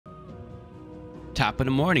Top of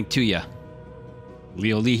the morning to ya.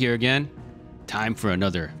 Leo Lee here again. Time for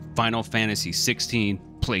another Final Fantasy 16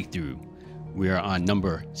 playthrough. We are on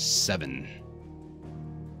number 7.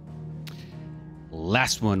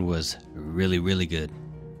 Last one was really good.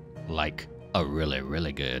 Like a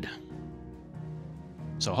really good.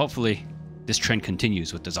 So hopefully this trend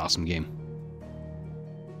continues with this awesome game.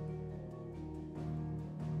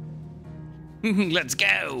 Let's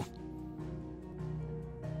go.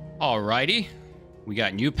 Alrighty. We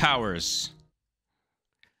got new powers.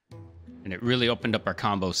 And it really opened up our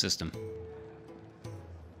combo system.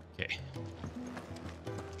 Okay.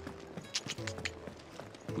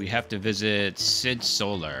 We have to visit Sid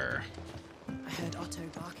Solar. I heard Otto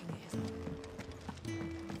barking at his...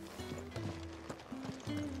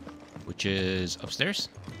 Which is upstairs?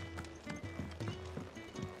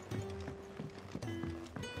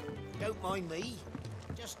 Don't mind me.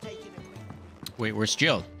 Just taking a quick... Wait, where's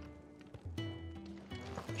Jill?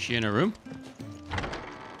 Is she in her room?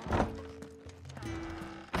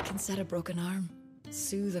 I can set a broken arm,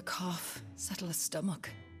 soothe a cough, settle a stomach.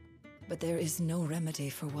 But there is no remedy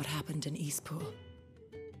for what happened in Eastpool.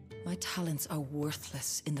 My talents are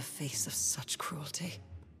worthless in the face of such cruelty.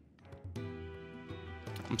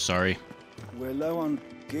 I'm sorry. We're low on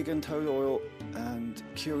gig and toad oil and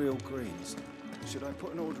curial greens. Should I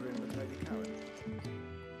put an order in with Lady Karen?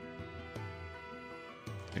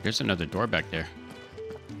 There's another door back there.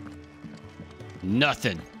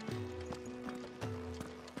 Nothing.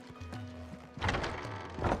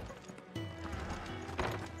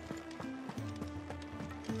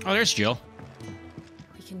 Oh, there's Jill.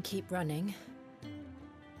 We can keep running,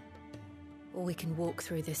 or we can walk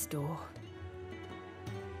through this door.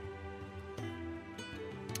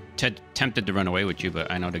 Ted tempted to run away with you,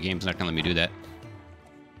 but I know the game's not gonna let me do that.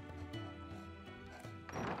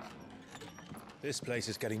 This place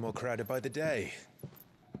is getting more crowded by the day.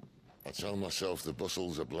 I tell myself the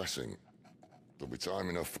bustle's a blessing. There'll be time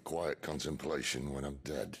enough for quiet contemplation when I'm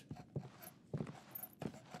dead.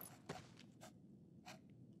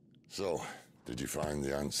 So, did you find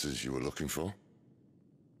the answers you were looking for?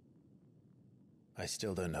 I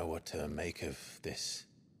still don't know what to make of this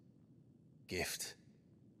gift,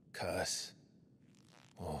 curse,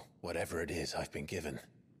 or whatever it is I've been given.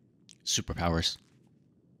 Superpowers.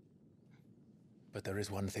 But there is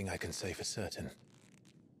one thing I can say for certain.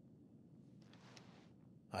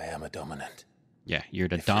 I am a dominant. Yeah, you're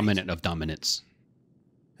the Ifrit. dominant of dominance.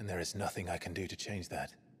 And there is nothing I can do to change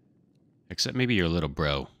that. Except maybe your little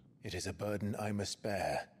bro. It is a burden I must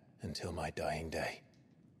bear until my dying day.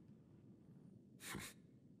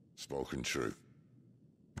 Spoken true.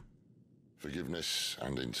 Forgiveness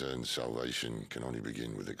and in turn salvation can only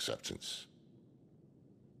begin with acceptance.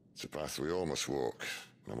 It's a path we all must walk,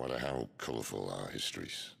 no matter how colourful our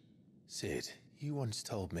histories. Sid, you once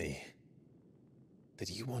told me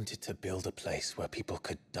that you wanted to build a place where people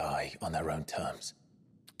could die on their own terms.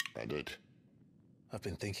 I did. I've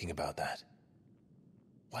been thinking about that.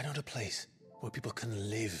 Why not a place where people can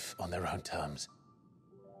live on their own terms?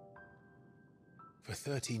 For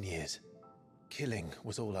 13 years, killing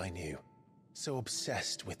was all I knew. So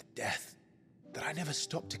obsessed with death that I never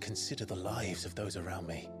stopped to consider the lives of those around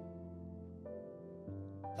me.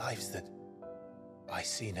 Lives that I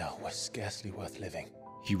see now were scarcely worth living.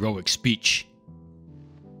 Heroic speech.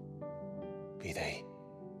 Be they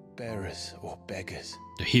bearers or beggars.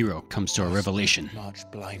 The hero comes to a revelation. March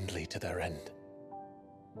blindly to their end,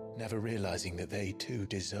 never realizing that they too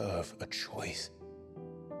deserve a choice.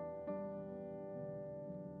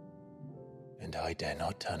 And I dare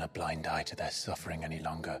not turn a blind eye to their suffering any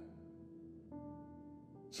longer.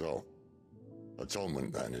 So,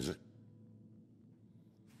 atonement then, is it?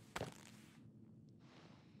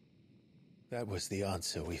 That was the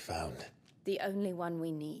answer we found. The only one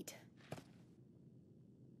we need.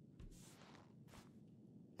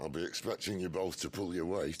 I'll be expecting you both to pull your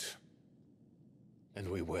weight. And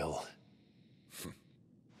we will.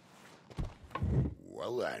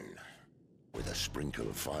 Well then, with a sprinkle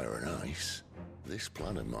of fire and ice, this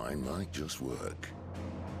plan of mine might just work.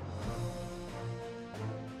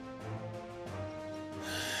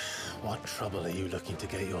 What trouble are you looking to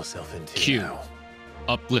get yourself into Cue. now?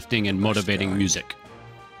 Uplifting and motivating guy. music.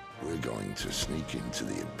 We're going to sneak into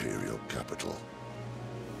the Imperial capital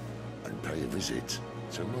and pay a visit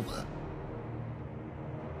to Mother.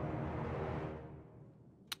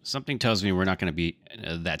 Something tells me we're not going to be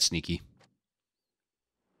that sneaky.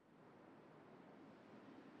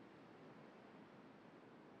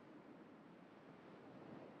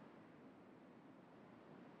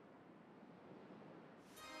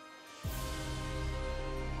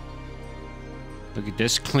 Look at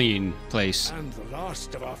this clean place. And the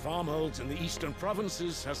last of our farmholds in the eastern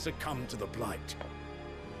provinces has succumbed to the blight.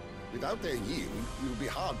 Without their yield, you'll be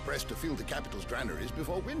hard-pressed to fill the capital's granaries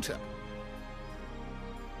before winter.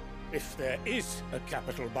 If there is a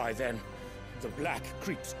capital by then, the black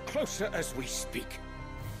creeps closer as we speak.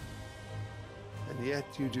 And yet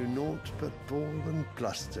you do naught but bawl and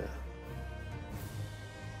bluster.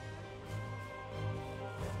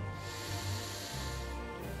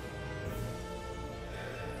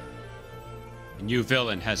 A new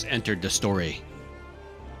villain has entered the story.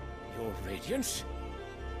 Your Radiance?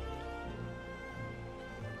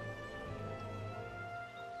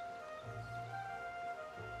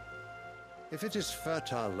 If it is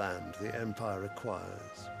fertile land the Empire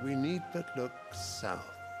requires, we need but look south.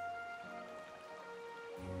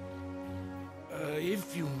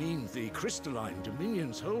 If you mean the crystalline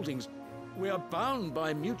Dominion's holdings, we are bound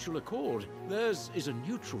by mutual accord. Theirs is a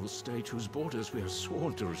neutral state whose borders we are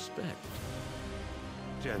sworn to respect.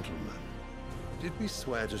 Gentlemen, did we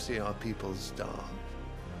swear to see our people starve?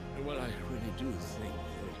 Well, I really do think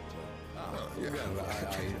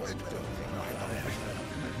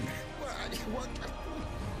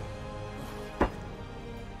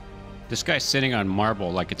This guy's sitting on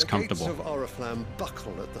marble like it's comfortable. The gates of Oriflamme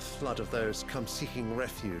buckle at the flood of those come seeking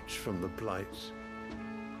refuge from the blight.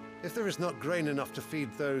 If there is not grain enough to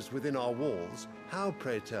feed those within our walls, how,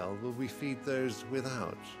 pray tell, will we feed those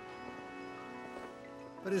without?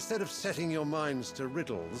 But instead of setting your minds to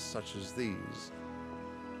riddles such as these,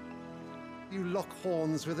 you lock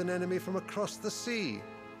horns with an enemy from across the sea,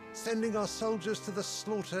 sending our soldiers to the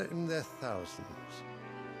slaughter in their thousands.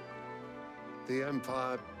 The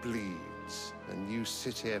Empire bleeds, and you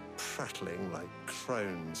sit here prattling like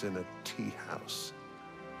crones in a tea house.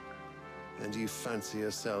 And you fancy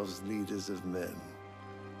yourselves leaders of men.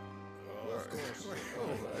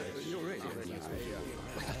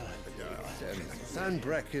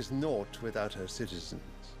 Sanbreque is naught without her citizens.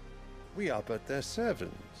 We are but their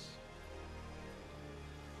servants.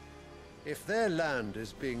 If their land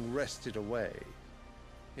is being wrested away,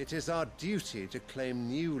 it is our duty to claim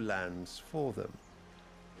new lands for them.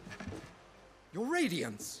 Your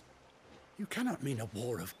Radiance! You cannot mean a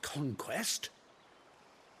war of conquest.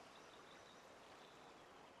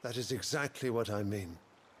 That is exactly what I mean.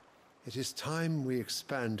 It is time we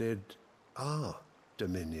expanded our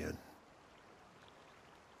dominion.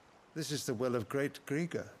 This is the will of great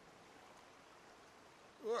Grieger.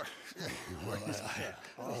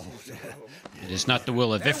 It is not the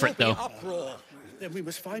will of Ifrit, though. Uproar. Then we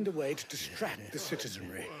must find a way to distract the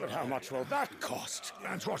citizenry. But how much will that cost?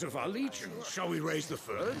 And what of our legions? Shall we raise the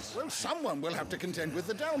furs? Well, someone will have to contend with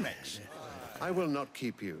the Dalmex. I will not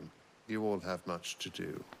keep you. You all have much to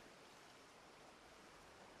do.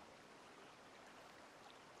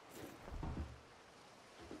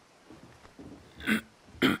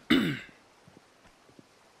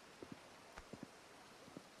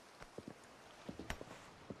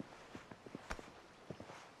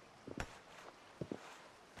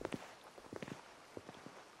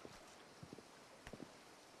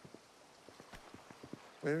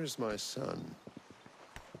 Where is my son?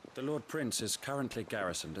 The Lord Prince is currently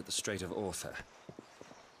garrisoned at the Strait of Author.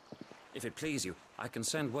 If it please you, I can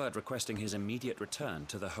send word requesting his immediate return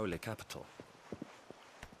to the Holy Capital.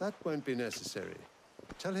 That won't be necessary.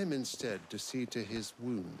 Tell him instead to see to his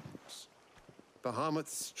wounds.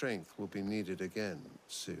 Bahamut's strength will be needed again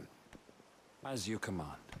soon. As you command.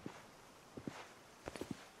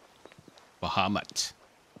 Bahamut.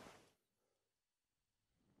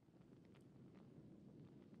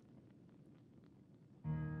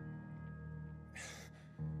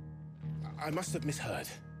 I must have misheard.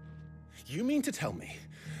 You mean to tell me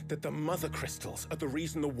that the mother crystals are the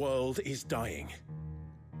reason the world is dying?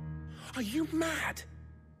 Are you mad?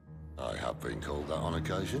 I have been called that on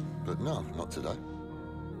occasion, but no, not today.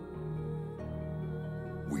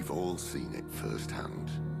 We've all seen it firsthand.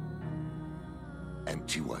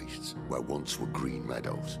 Empty wastes where once were green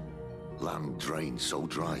meadows. Land drained so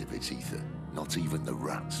dry of its ether, not even the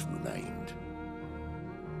rats remained.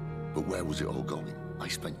 But where was it all going? I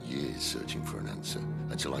spent years searching for an answer,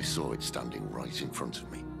 until I saw it standing right in front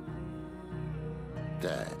of me.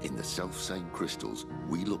 There, in the self-same crystals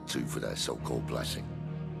we look to for their so-called blessing.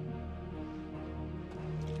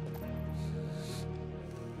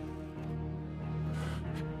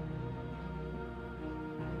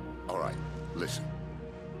 All right, listen.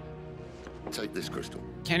 Take this crystal.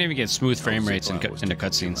 Can't even get smooth frame rates in the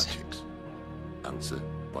cutscenes. Answer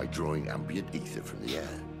by drawing ambient ether from the air.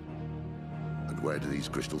 And where do these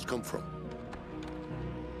crystals come from?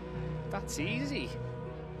 That's easy.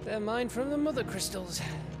 They're mined from the mother crystals.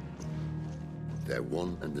 They're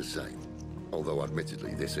one and the same. Although,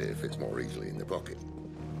 admittedly, this here fits more easily in the pocket.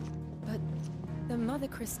 But the mother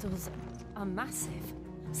crystals are massive.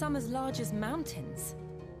 Some as large as mountains.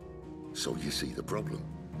 So you see the problem.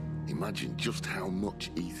 Imagine just how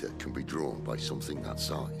much ether can be drawn by something that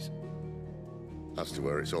size. As to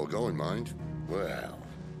where it's all going, mind, well,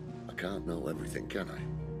 I can't know everything, can I?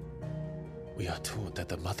 We are taught that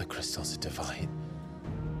the mother crystals are divine.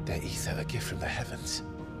 Their ether a gift from the heavens.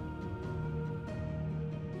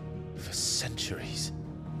 For centuries,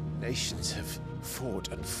 nations have fought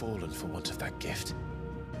and fallen for want of that gift.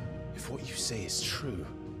 If what you say is true,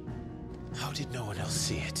 how did no one else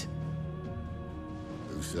see it?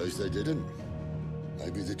 Who says they didn't?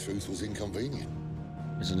 Maybe the truth was inconvenient.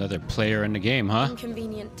 There's another player in the game, huh?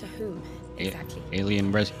 Inconvenient to whom, exactly?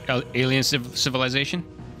 Alien civilization?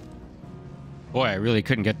 Boy, I really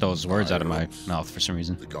couldn't get those words out of my mouth for some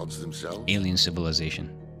reason. The gods themselves? Alien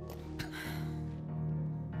civilization.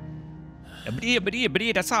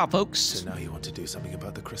 That's all, folks. So now you want to do something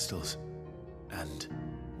about the crystals. And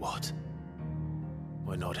what?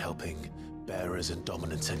 We're not helping bearers and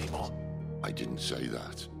dominants anymore. I didn't say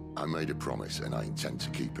that. I made a promise and I intend to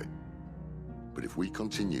keep it. But if we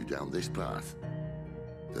continue down this path,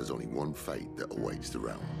 there's only one fate that awaits the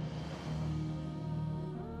realm.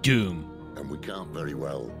 Doom. And we can't very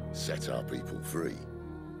well set our people free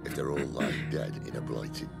if they're all lying dead in a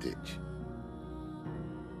blighted ditch.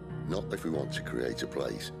 Not if we want to create a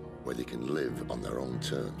place where they can live on their own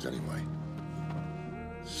terms anyway.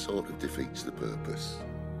 Sort of defeats the purpose.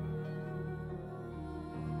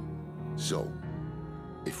 So,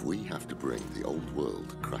 if we have to bring the old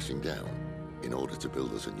world crashing down in order to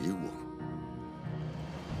build us a new one,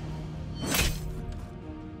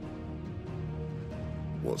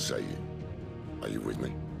 what say you? Are you with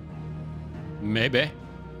me? Maybe.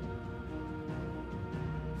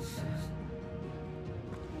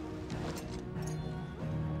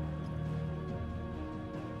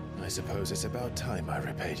 I suppose it's about time I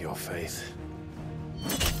repaid your faith.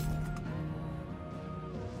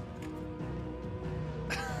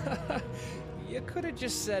 You could have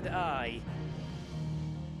just said aye.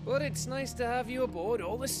 But it's nice to have you aboard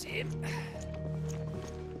all the same.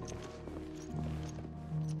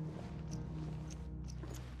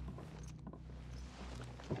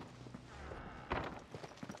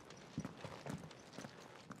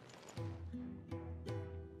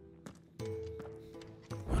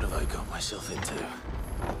 What have I got myself into?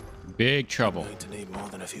 Big trouble. I'm going to need more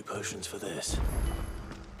than a few potions for this.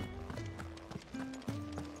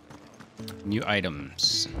 New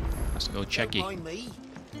items. Let's go check it. Don't mind me.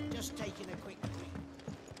 Just taking a quick drink.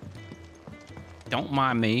 Don't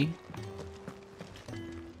mind me.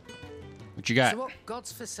 What you got? So what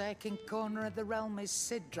God's forsaken corner of the realm is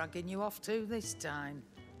Sid dragging you off to this time?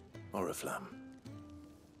 Oriflamme.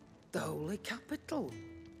 The Holy Capital.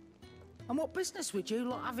 And what business would you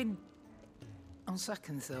lot having? On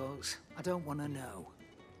second thoughts, I don't want to know.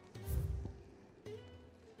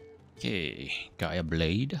 Okay, got a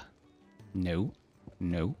blade. No,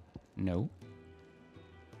 no, no.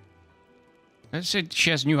 I said she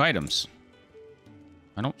has new items.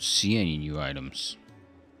 I don't see any new items.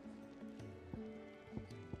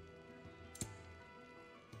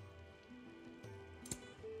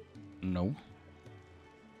 No.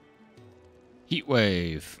 Heat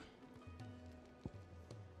wave.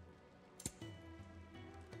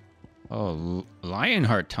 Oh,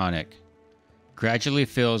 Lionheart tonic. Gradually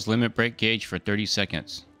fills limit break gauge for 30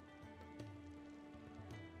 seconds.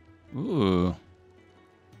 Ooh.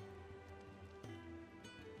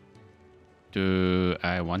 Do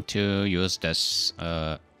I want to use this?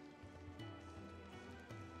 I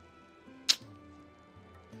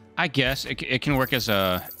guess it can work as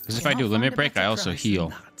a... Because if I do limit break, I also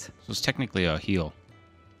heal. So it's technically a heal.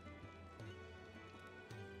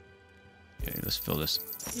 Okay, let's fill this.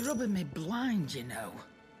 You're rubbing me blind, you know.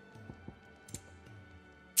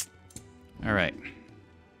 All right.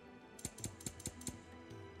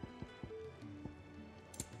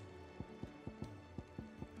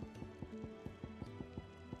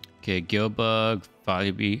 Okay, Gil Bug,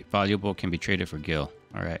 valuable can be traded for Gil.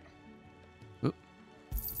 All right. Oop.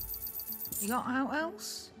 You got out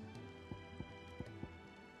else?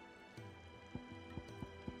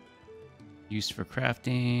 Used for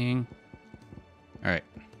crafting. All right.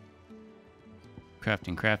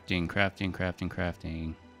 Crafting, crafting, crafting, crafting,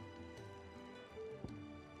 crafting.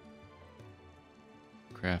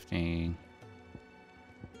 Crafting.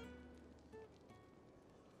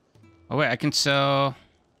 Oh wait, I can sell...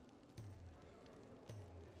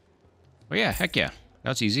 Oh yeah, heck yeah.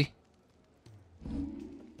 That's easy.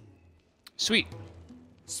 Sweet.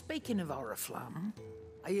 Speaking of Oriflamme,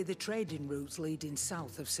 I hear the trading routes leading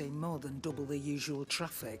south have seen more than double the usual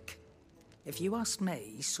traffic. If you ask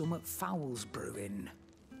me, summat foul's brewing.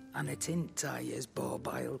 And it ain't Tyre's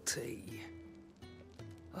borbile tea.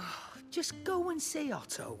 Oh, just go and see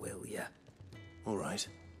Otto, will you? All right.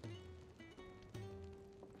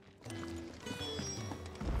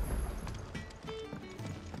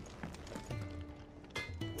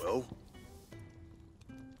 Well?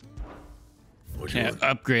 Can't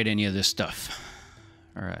upgrade any of this stuff.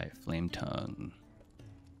 All right, flame tongue.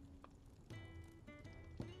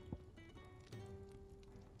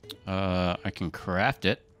 I can craft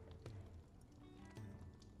it.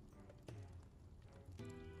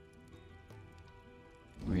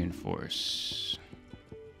 Reinforce.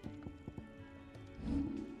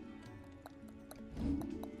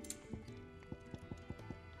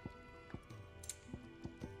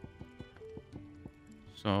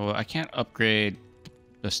 So I can't upgrade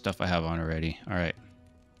the stuff I have on already. All right.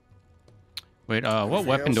 Wait, what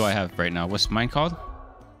weapon do I have right now? What's mine called?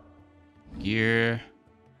 Gear.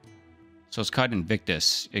 So it's called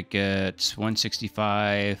Invictus. It gets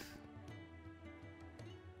 165.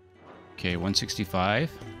 Okay,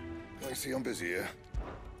 165. I see I'm busy here.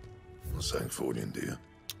 What's saying for you, dear?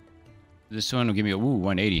 This one will give me a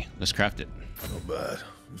 180. Let's craft it. Not bad,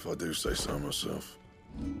 if I do say so myself.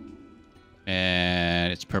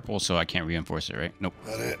 And it's purple, so I can't reinforce it, right? Nope.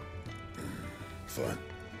 That it. Fine.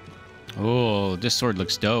 Oh, this sword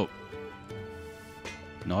looks dope.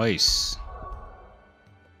 Nice.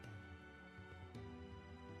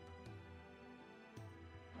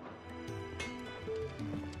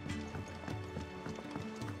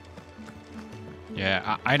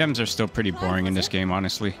 Yeah, items are still pretty boring in this game,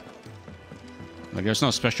 honestly. Like, there's no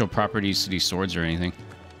special properties to these swords or anything.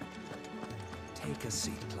 Take a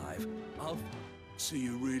seat, Clive. So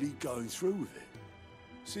you're really going through with it?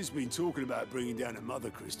 Sid's been talking about bringing down a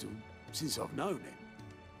mother crystal since I've known him.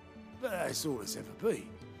 But that's all it's ever been.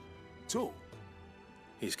 Talk.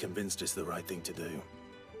 He's convinced it's the right thing to do.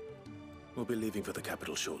 We'll be leaving for the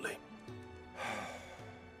capital shortly.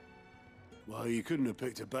 Well, you couldn't have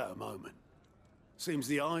picked a better moment. Seems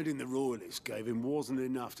the hiding the royalists gave him wasn't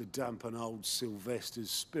enough to dampen old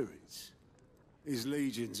Sylvester's spirits. His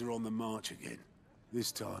legions are on the march again.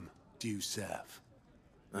 This time, due south.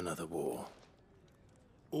 Another war.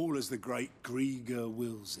 All as the great Grieger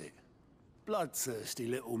wills it. Bloodthirsty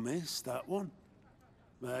little miss, that one.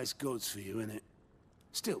 But that's God's for you, innit?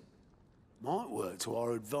 Still, might work to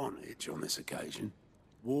our advantage on this occasion.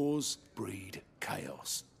 Wars breed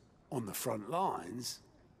chaos. On the front lines,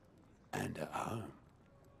 and at home.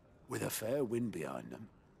 With a fair wind behind them,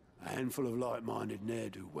 a handful of like-minded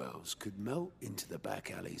ne'er-do-wells could melt into the back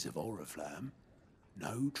alleys of Oriflamme.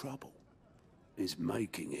 No trouble. It's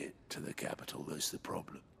making it to the capital that's the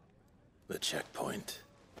problem. The checkpoint.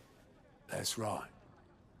 That's right.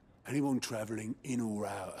 Anyone travelling in or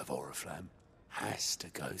out of Oriflamme has to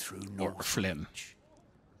go through Oriflamme.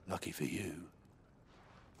 Lucky for you,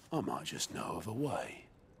 I might just know of a way.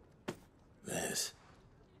 This.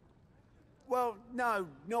 Well, no,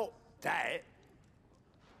 not that.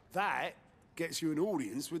 That gets you an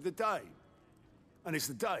audience with the Dame. And it's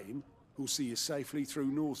the Dame who'll see you safely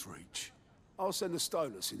through Northreach. I'll send the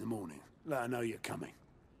Stolas in the morning. Let her know you're coming.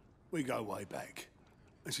 We go way back.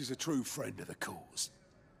 And she's a true friend of the cause.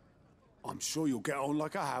 I'm sure you'll get on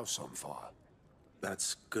like a house on fire.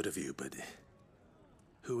 That's good of you, but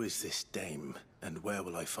who is this Dame, and where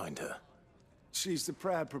will I find her? She's the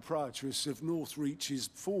proud proprietress of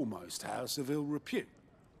Northreach's foremost house of ill repute,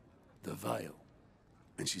 the Vale.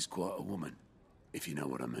 And she's quite a woman, if you know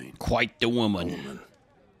what I mean. Quite the woman. A woman.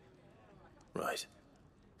 Right.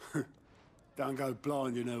 Don't go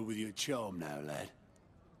blinding her with your charm now, lad.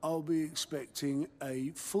 I'll be expecting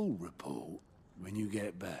a full report when you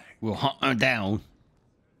get back. We'll hunt her down.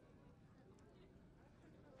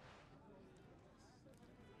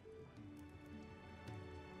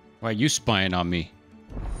 Why are you spying on me?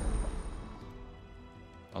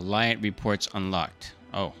 Alliant reports unlocked.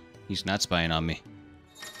 Oh, he's not spying on me.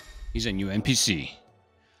 He's a new NPC.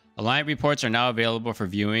 Alliant reports are now available for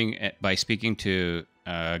viewing by speaking to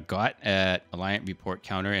Gott at Alliant Report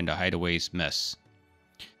Counter in the Hideaway's mess.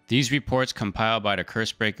 These reports, compiled by the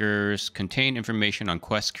Cursebreakers, contain information on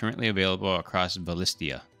quests currently available across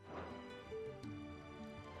Valistia.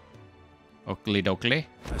 Oakley dokley.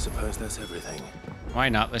 I suppose that's everything. Why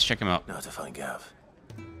not? Let's check him out. Now to find Gav.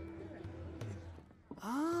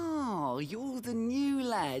 Oh, you're the new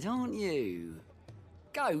lad, aren't you?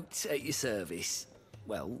 Goat at your service.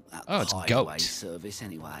 Well, at oh, it's Hideaway Goat. service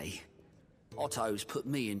anyway. Otto's put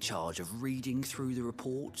me in charge of reading through the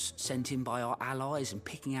reports sent in by our allies and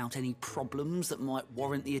picking out any problems that might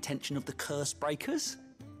warrant the attention of the curse breakers.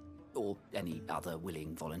 Or any other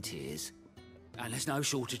willing volunteers. And there's no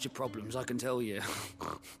shortage of problems, I can tell you.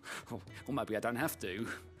 Or maybe I don't have to.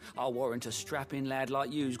 I'll warrant a strapping lad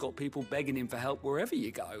like you's got people begging him for help wherever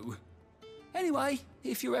you go. Anyway,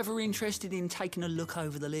 if you're ever interested in taking a look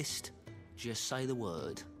over the list, just say the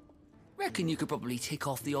word. Reckon you could probably tick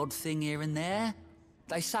off the odd thing here and there.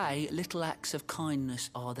 They say little acts of kindness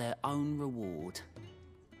are their own reward.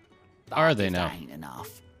 But are they if now? That ain't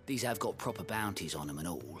enough. These have got proper bounties on them and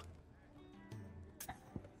all.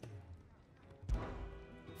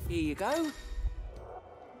 Here you go.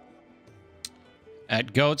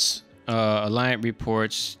 At Goats, Alliant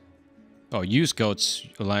reports... Oh, use Goats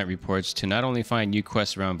Alliant reports to not only find new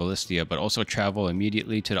quests around Ballistia, but also travel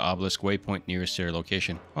immediately to the obelisk waypoint nearest their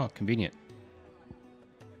location. Oh, convenient.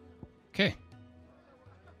 Okay.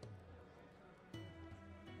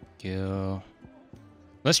 Go.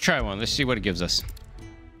 Let's try one. Let's see what it gives us.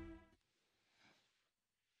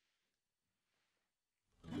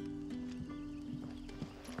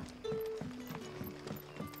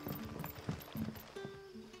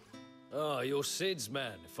 Ah, you're Sid's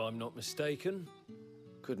man, if I'm not mistaken.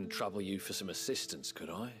 Couldn't trouble you for some assistance, could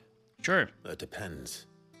I? Sure. That depends.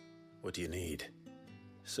 What do you need?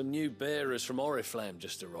 Some new bearers from Oriflamme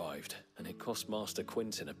just arrived, and it cost Master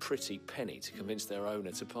Quinton a pretty penny to convince their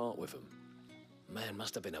owner to part with them. Man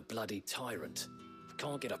must have been a bloody tyrant.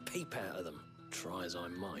 Can't get a peep out of them, try as I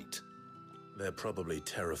might. They're probably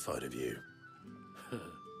terrified of you.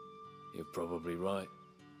 You're probably right.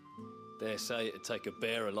 Dare say it'd take a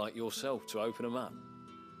bearer like yourself to open them up.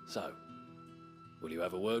 So, will you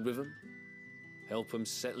have a word with them? Help them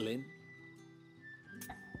settle in?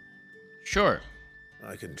 Sure.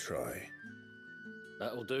 I can try.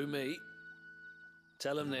 That'll do me.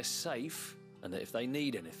 Tell them they're safe, and that if they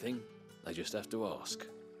need anything, they just have to ask.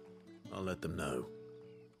 I'll let them know.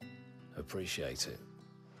 Appreciate it.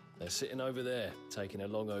 They're sitting over there, taking a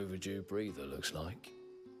long overdue breather, looks like.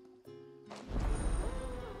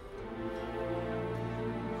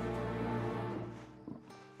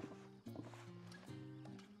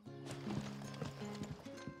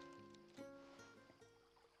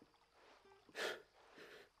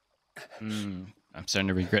 I'm starting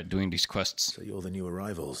to regret doing these quests. So you're the new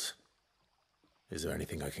arrivals. Is there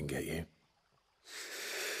anything I can get you?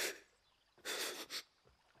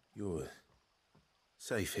 You're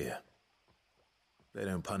safe here. They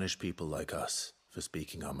don't punish people like us for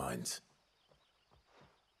speaking our minds.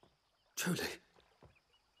 Truly.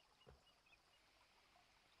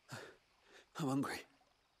 I'm hungry.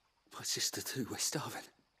 My sister too, we're starving.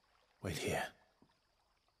 Wait here.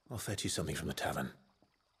 I'll fetch you something from the tavern.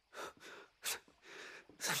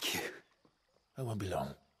 Thank you. I won't be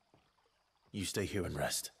long. You stay here and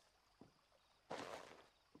rest.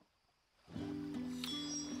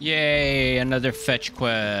 Yay, another fetch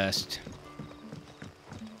quest.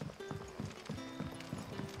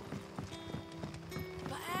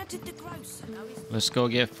 Let's go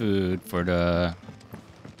get food for the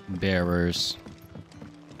bearers.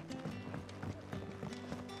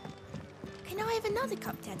 Can I have another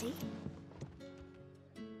cup, Daddy?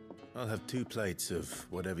 I'll have 2 plates of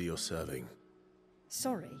whatever you're serving.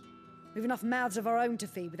 Sorry. We've enough mouths of our own to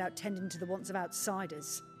feed without tending to the wants of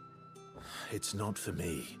outsiders. It's not for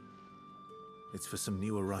me. It's for some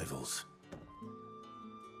new arrivals.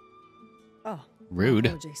 Oh. Rude.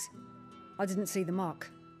 Apologies. I didn't see the mark.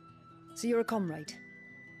 So you're a comrade.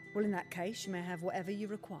 Well, in that case, you may have whatever you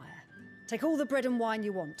require. Take all the bread and wine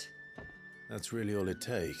you want. That's really all it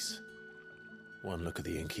takes. One look at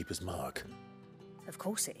the innkeeper's mark. Of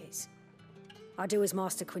course it is. I do as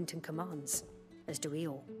Master Quinton commands, as do we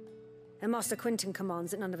all. And Master Quinton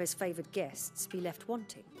commands that none of his favoured guests be left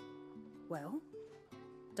wanting. Well,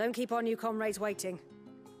 don't keep our new comrades waiting.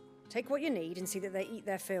 Take what you need and see that they eat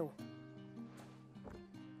their fill.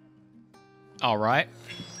 All right.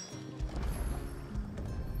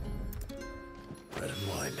 Bread and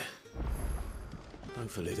wine.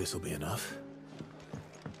 Hopefully this will be enough.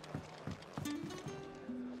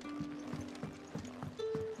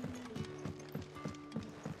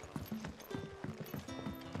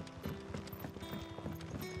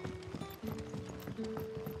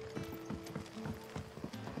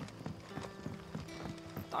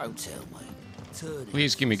 Don't tell me. Turn it.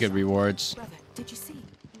 Please give me good rewards. Brother, did you see?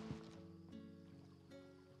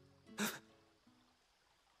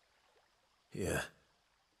 Here.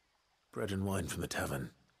 Bread and wine from the tavern.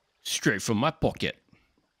 Straight from my pocket.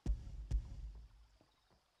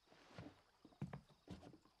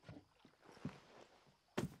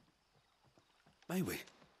 May we?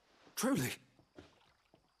 Truly?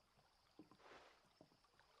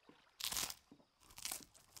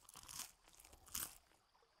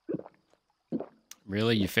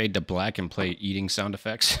 Really? You fade to black and play eating sound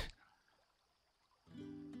effects?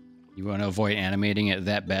 You want to avoid animating it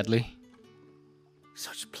that badly?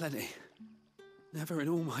 Such plenty. Never in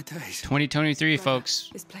all my days. 2023, folks.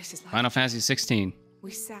 This place is like Final Fantasy 16.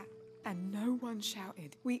 We sat and no one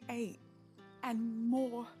shouted. We ate and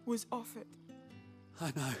more was offered.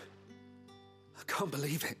 I know. I can't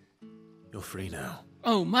believe it. You're free now.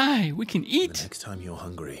 Oh my, we can eat. The next time you're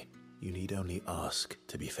hungry, you need only ask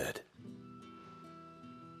to be fed.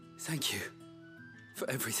 Thank you for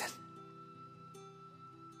everything.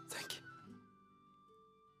 Thank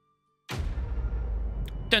you.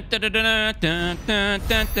 Dun, dun, dun, dun, dun, dun,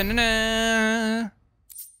 dun, dun, dun.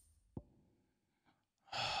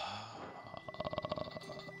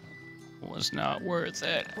 Was not worth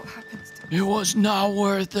it. What happens to It was not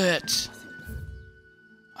worth it.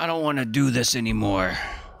 I don't want to do this anymore.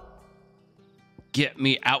 Get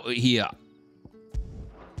me out of here.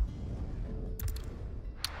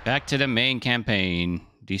 Back to the main campaign.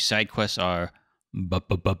 These side quests are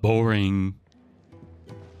boring.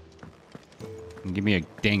 Give me a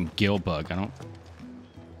dang gill bug. I don't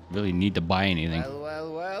really need to buy anything. Well,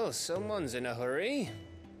 well, well, someone's in a hurry.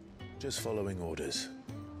 Just following orders.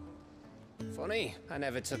 Funny, I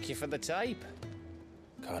never took you for the type.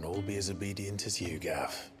 Can't all be as obedient as you,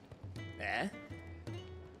 Gav. Eh?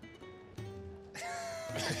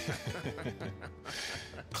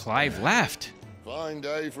 Clive laughed. Fine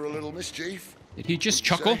day for a little mischief. Did he just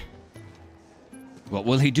chuckle? What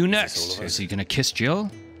will he do next? Is he gonna kiss Jill?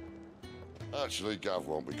 Actually, Gav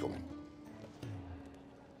won't be coming.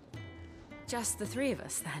 Just the three of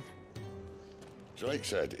us, then. Drake's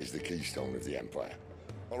Head is the keystone of the Empire.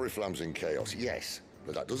 Oriflamme's in chaos, yes,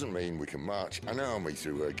 but that doesn't mean we can march an army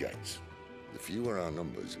through her gates. The fewer our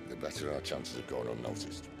numbers, the better our chances of going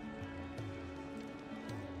unnoticed.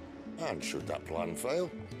 And should that plan fail,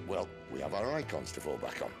 well, we have our icons to fall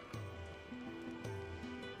back on.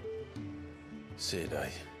 Sid,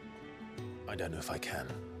 I don't know if I can.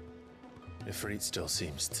 Ifrit still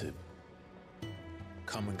seems to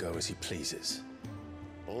come and go as he pleases.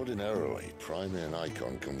 Ordinarily, priming an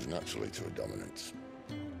icon comes naturally to a dominance.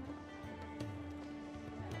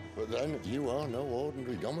 But then, you are no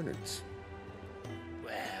ordinary dominance.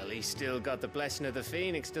 Well, he's still got the blessing of the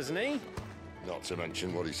Phoenix, doesn't he? Not to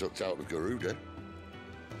mention what he sucked out of Garuda.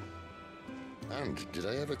 And did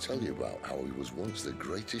I ever tell you about how he was once the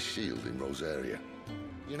greatest shield in Rosaria?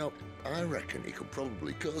 You know, I reckon he could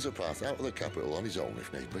probably cut us a path out of the capital on his own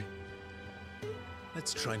if need be.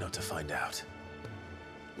 Let's try not to find out.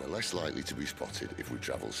 We're less likely to be spotted if we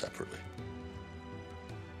travel separately.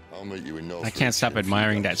 I'll meet you in North. I can't stop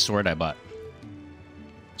admiring that sword I bought.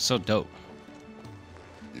 So dope.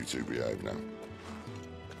 You two behave now.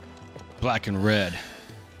 Black and red.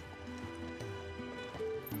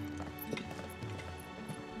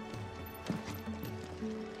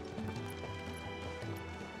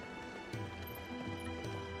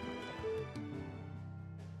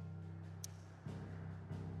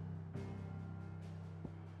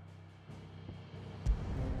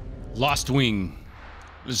 Lost Wing.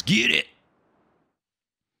 Let's get it.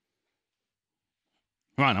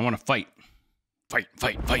 Come on, I want to fight. Fight,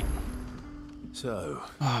 fight, fight. So,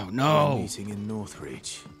 oh no. We're meeting in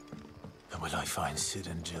Northreach. And will I find Sid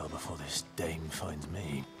and Jill before this dame finds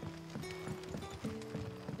me?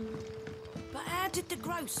 But how did the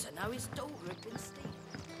grocer know his daughter had been stealing?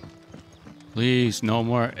 Please, no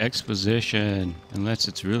more exposition. Unless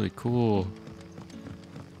it's really cool.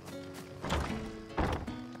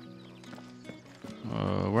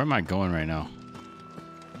 Where am I going right now?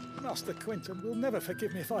 Master Quinton will never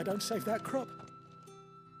forgive me if I don't save that crop.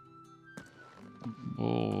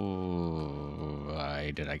 Oh,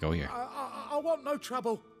 why did I go here? I want no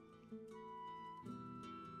trouble.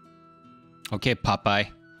 Okay, Popeye.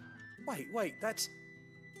 Wait, that's...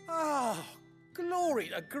 Ah, glory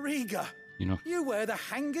to Griga. You know, You were the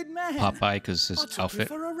hanged man. Popeye, because his I took outfit. you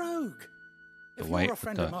for a rogue. The If white you're a with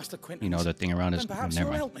friend the, of Master Quinton's, you know, the thing around his... then perhaps never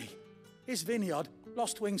you'll mind. help me. His vineyard,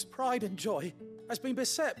 Lostwing's pride and joy, has been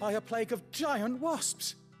beset by a plague of giant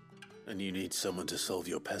wasps. And you need someone to solve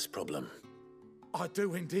your pest problem. I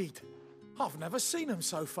do indeed. I've never seen them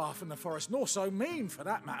so far from the forest, nor so mean, for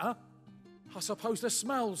that matter. I suppose the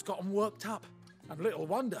smell's got them worked up. And little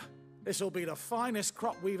wonder. This'll be the finest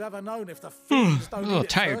crop we've ever known if the fiends don't a eat little it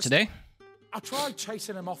tired first. today. I tried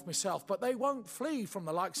chasing them off myself, but they won't flee from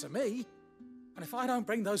the likes of me. And if I don't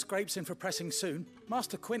bring those grapes in for pressing soon,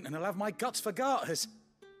 Master Quinton will have my guts for garters.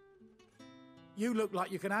 You look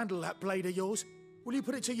like you can handle that blade of yours. will you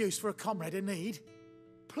put it to use for a comrade in need?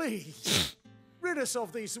 Please. Rid us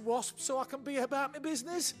of these wasps so I can be about my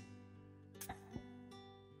business.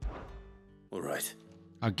 All right.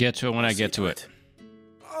 I'll get to it when I get to it.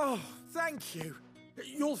 Oh, thank you.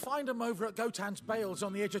 You'll find them over at Gotan's bales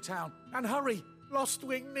on the edge of town. And hurry,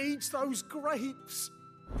 Lostwing needs those grapes.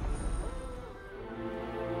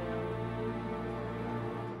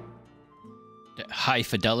 The high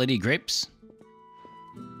fidelity grapes?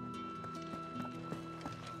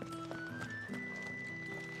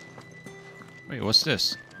 Wait, what's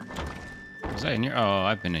this? Is that in here? Oh,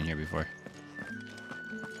 I've been in here before.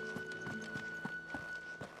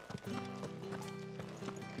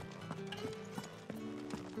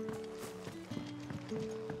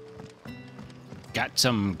 Got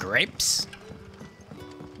some grapes?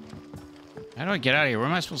 How do I get out of here? Where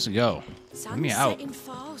am I supposed to go? Let me out. Setting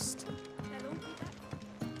fast.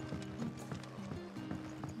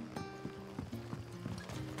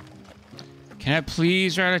 Can I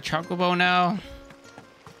please ride a chocobo now?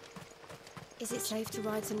 Is it safe to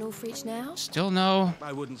ride to Northreach now? Still no.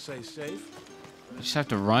 I wouldn't say safe. I just have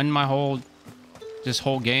to run this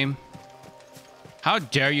whole game. How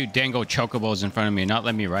dare you dangle chocobos in front of me and not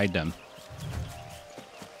let me ride them?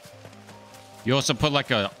 You also put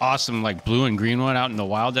like a awesome like blue and green one out in the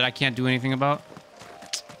wild that I can't do anything about.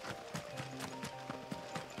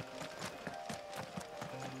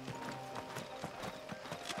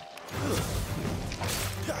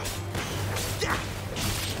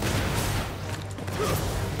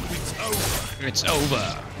 It's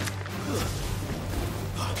over.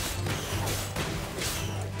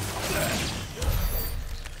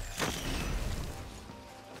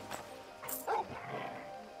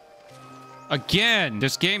 Again,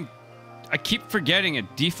 this game, I keep forgetting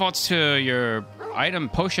it defaults to your item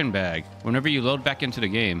potion bag whenever you load back into the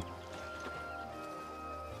game.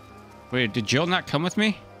 Wait, did Jill not come with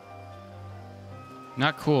me?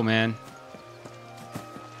 Not cool, man.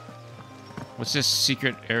 What's this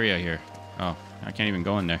secret area here? Oh, I can't even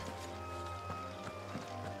go in there.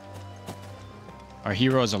 Our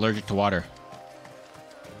hero is allergic to water.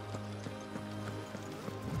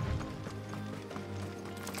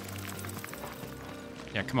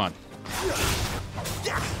 Yeah, come on.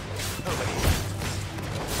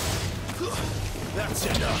 That's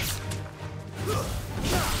enough.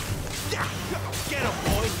 Get him,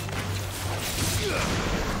 boy.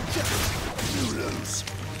 You lose.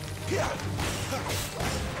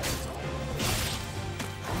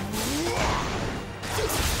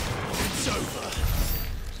 It's over.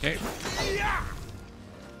 Okay.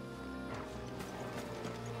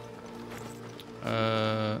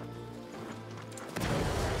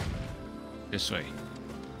 This way.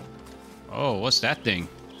 Oh, what's that thing?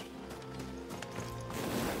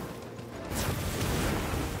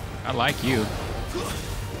 I like you.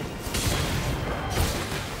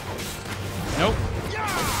 Nope.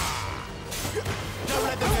 Don't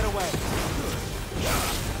let them get away.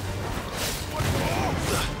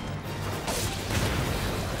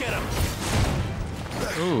 Get him.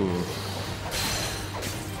 Ooh.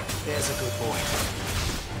 There's a good boy.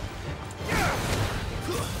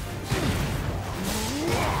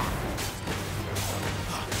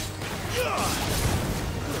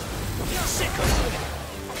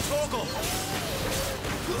 Toggle.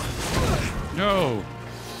 No.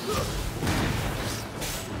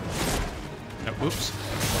 No, whoops.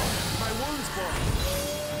 My wounds, boy.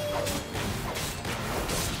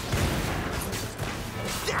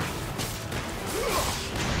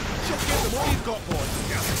 Just get them all you've got, boy.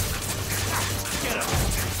 Get him.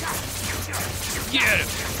 Get him.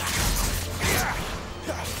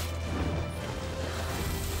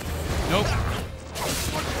 Nope.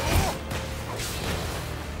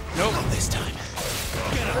 Nope. Not this time.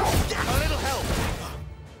 Get him. A little help.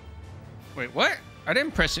 Wait, what? I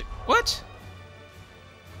didn't press it. What?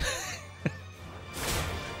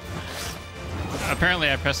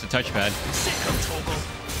 Apparently I pressed the touchpad. Sick of Toggle.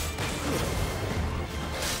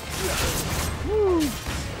 Woo.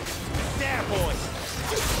 There, boy.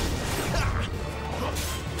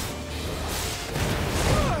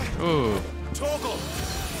 Ooh. Toggle.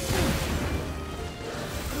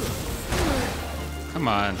 Come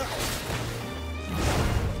on. You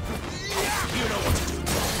know what to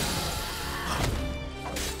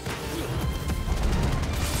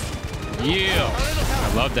do. Yeah.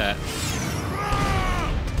 I love that.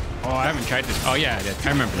 Oh, I haven't tried this. Oh, yeah, I did. I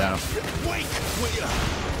remember that. Wait, will ya?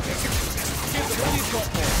 Give them all you've got,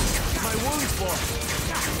 boy. My wounds, boy.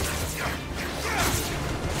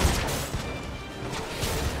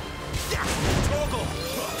 Toggle.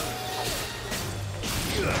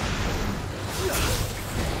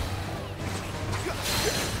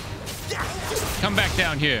 Come back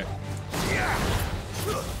down here.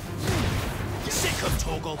 Sick of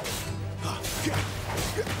Toggle. Too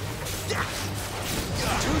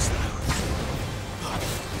slow.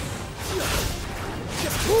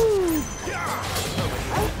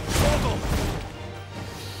 Toggle.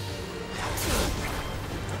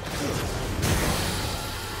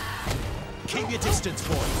 Keep your distance,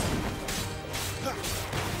 boy.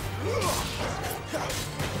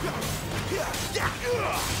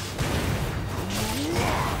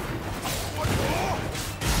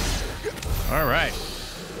 All right.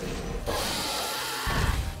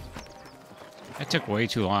 That took way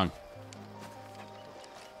too long.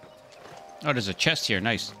 Oh, there's a chest here.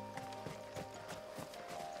 Nice.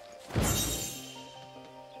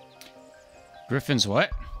 Griffin's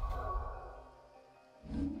what?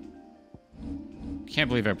 Can't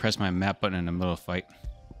believe I pressed my map button in the middle of the fight.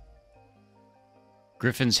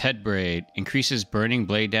 Griffin's head braid increases burning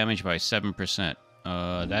blade damage by 7%.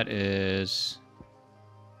 That is...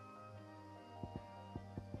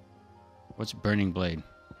 What's burning blade?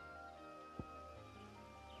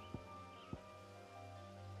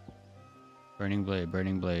 Burning blade,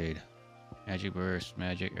 burning blade. Magic burst,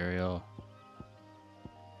 magic aerial.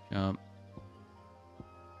 Jump.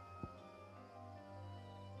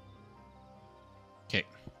 Okay.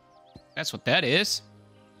 That's what that is.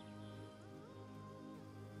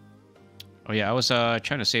 Oh yeah, I was trying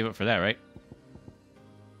to save up for that, right?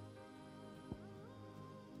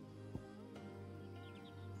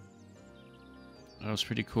 That was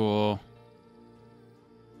pretty cool.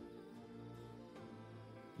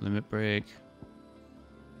 Limit break.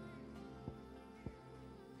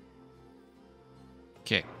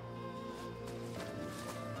 Okay.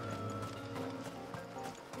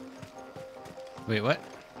 Wait, what?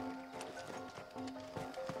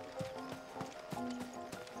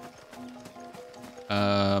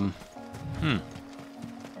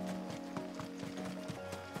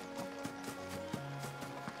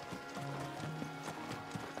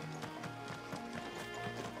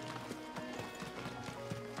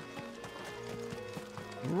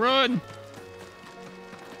 Run!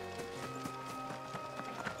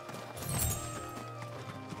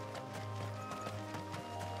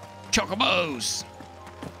 Chocobos!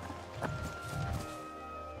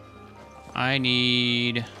 I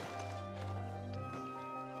need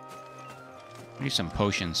some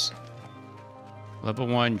potions. Level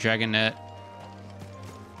 1 Dragonet.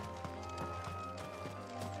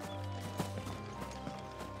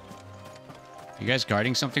 You guys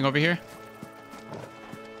guarding something over here?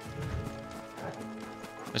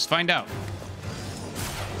 Let's find out.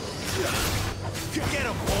 Get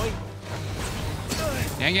him, boy.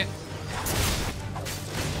 Dang it.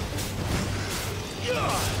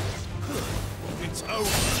 It's over.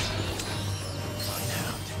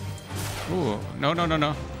 Ooh, no, no, no,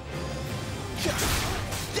 no.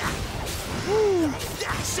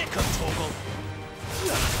 Sick of Toggle.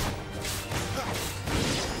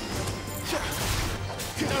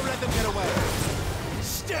 Don't let them get away.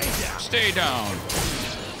 Stay down. Stay down.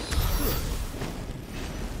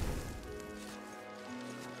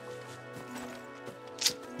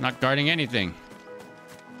 Not guarding anything.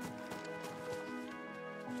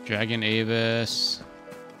 Dragon Avis.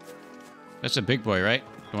 That's a big boy, right?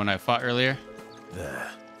 The one I fought earlier? There.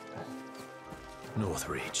 North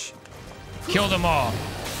Reach. Kill them all.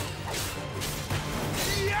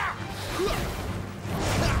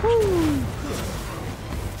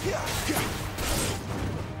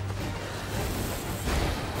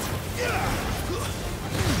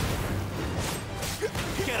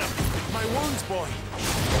 Get him. My wounds, boy.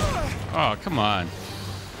 Oh, come on.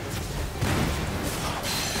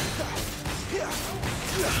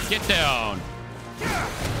 Get down.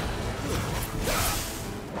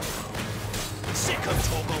 Sick of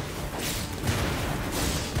Toggle.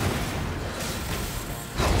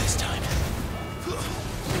 Not this time.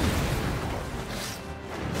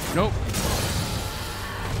 Nope.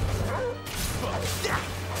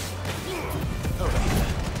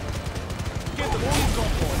 Get the all you've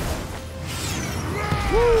got, boy.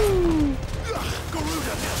 Woo!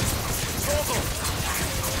 Garuda. Toggle.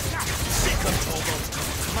 Sick of Toggle.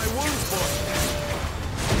 My wounds, boy.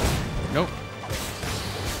 Nope.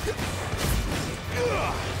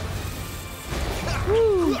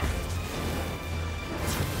 Woo!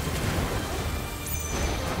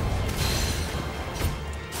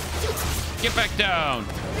 Get back down.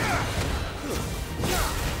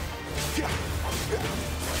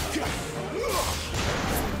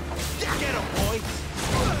 Get him, boy.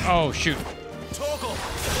 Oh, shoot. Toggle.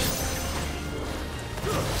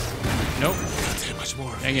 Nope. Can't take much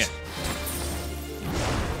more. Dang it.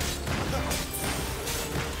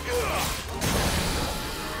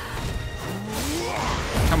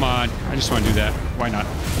 on. I just want to do that. Why not?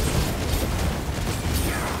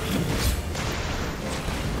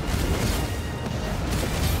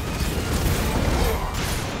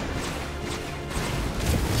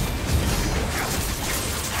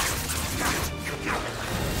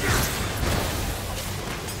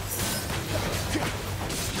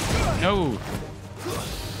 No.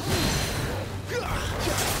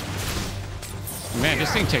 Man,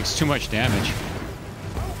 this thing takes too much damage.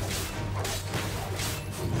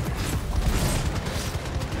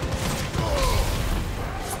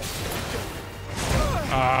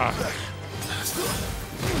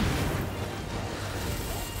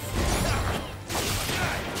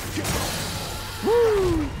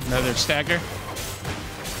 Woo! Another stagger.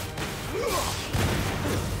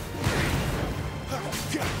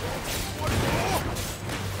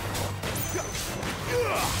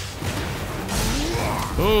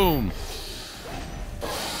 Boom.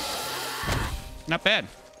 Not bad.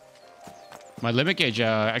 My limit gauge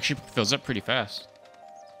actually fills up pretty fast.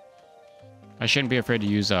 I shouldn't be afraid to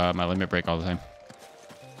use my limit break all the time.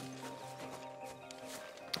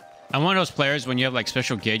 I'm one of those players, when you have like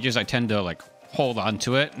special gauges, I tend to like hold on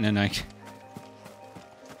to it, and then I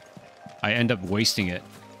end up wasting it.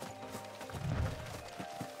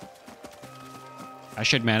 I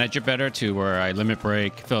should manage it better to where I limit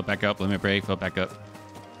break, fill it back up, limit break, fill it back up.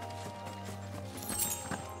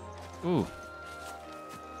 Ooh.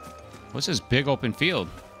 What's this big open field?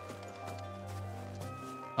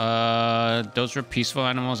 Those were peaceful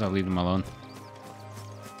animals. I'll leave them alone.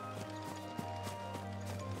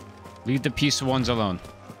 Leave the peaceful ones alone.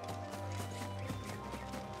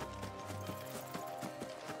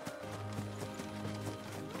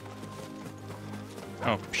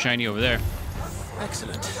 Oh, shiny over there.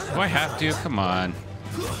 Excellent. Do I have to? Come on.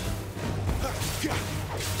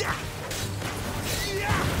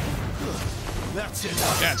 That's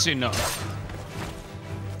enough. That's enough.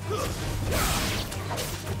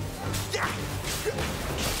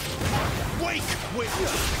 Wake!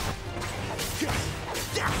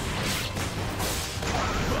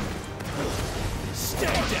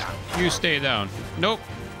 Stay down. You stay down. Nope.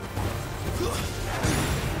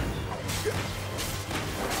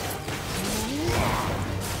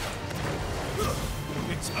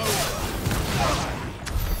 It's over.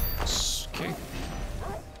 Okay.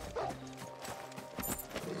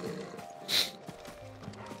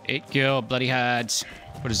 Eight kill, bloody hides.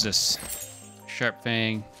 What is this? Sharp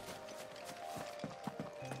fang.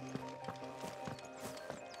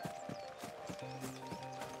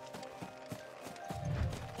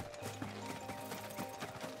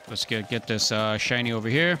 Let's get this shiny over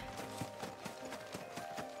here.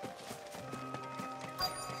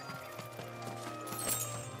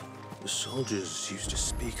 The soldiers used to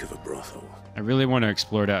speak of a brothel. I really want to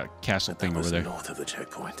explore that castle thing over there. North of the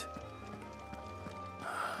checkpoint.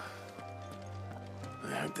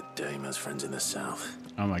 I hope that Dame has friends in the south.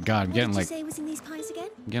 Oh my god, I'm getting What like did you say was in these pies again?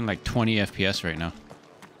 I'm getting like 20 FPS right now.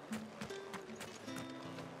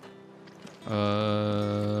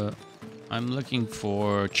 I'm looking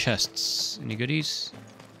for chests. Any goodies?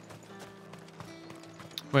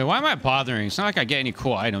 Wait, why am I bothering? It's not like I get any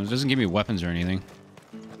cool items. It doesn't give me weapons or anything.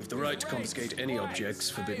 With the right to confiscate any objects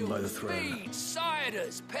forbidden by the throne.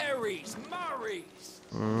 Ciders, Perrys, Murrays.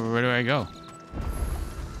 Where do I go?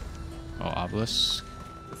 Oh, obelisk.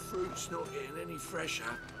 The fruit's not getting any fresher.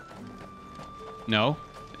 No,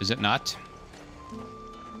 is it not?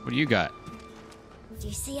 What do you got? Do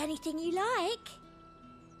you see anything you like?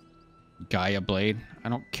 Gaia blade? I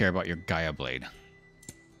don't care about your Gaia blade.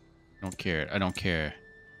 Don't care. I don't care.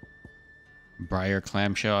 Briar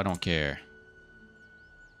clamshell? I don't care.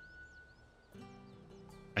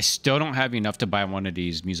 I still don't have enough to buy one of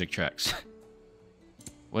these music tracks.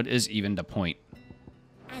 What is even the point?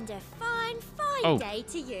 And a fine day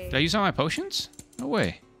to you. Did I use all my potions? No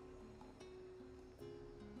way.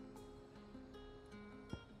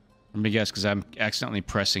 Let me guess, because I'm accidentally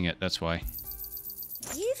pressing it. That's why.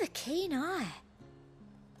 You've a keen eye.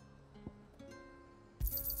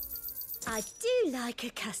 I do like a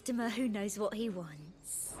customer who knows what he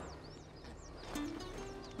wants.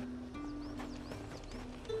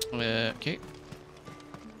 Okay.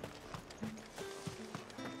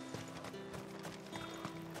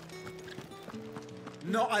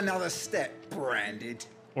 Not another step, Branded.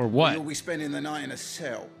 Or what? You'll be spending the night in a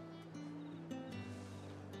cell.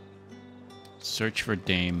 Search for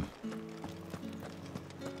Dame.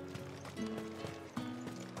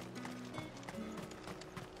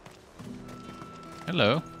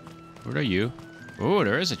 Hello. What are you? Oh,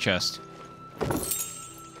 there is a chest.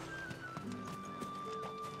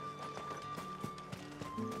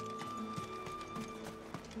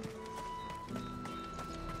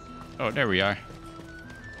 Oh, there we are.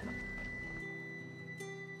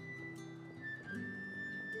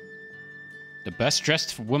 The best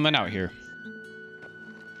dressed woman out here.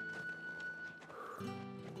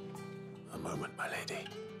 A moment, my lady.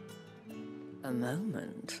 A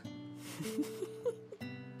moment?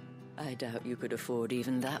 I doubt you could afford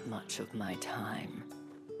even that much of my time.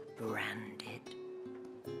 Branded.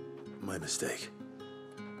 My mistake.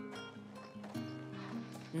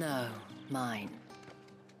 No, mine.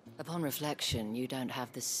 Upon reflection, you don't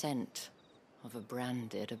have the scent of a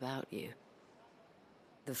branded about you.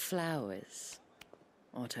 The flowers.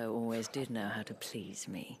 Otto always did know how to please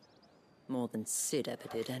me. More than Sid ever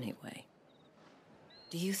did anyway.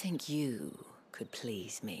 Do you think you could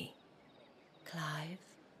please me, Clive?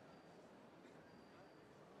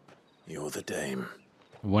 You're the dame.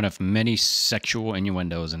 One of many sexual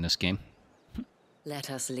innuendos in this game.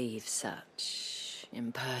 Let us leave such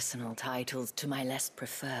impersonal titles to my less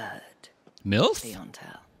preferred. MILF?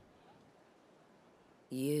 Clientele.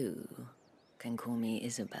 You can call me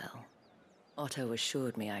Isabel. Otto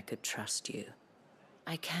assured me I could trust you.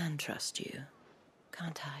 I can trust you,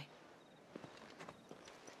 can't I?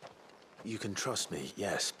 You can trust me,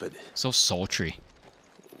 yes, but... So sultry.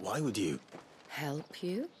 Why would you... Help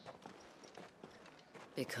you?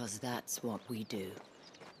 Because that's what we do.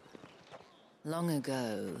 Long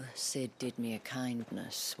ago, Sid did me a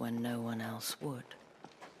kindness when no one else would.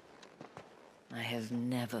 I have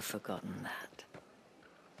never forgotten that.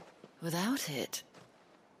 Without it,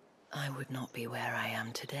 I would not be where I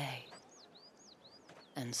am today.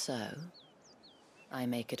 And so, I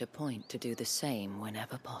make it a point to do the same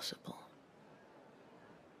whenever possible.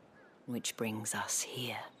 Which brings us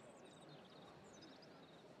here.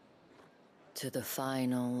 To the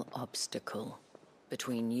final obstacle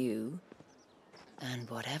between you and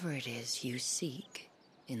whatever it is you seek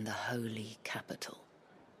in the holy capital.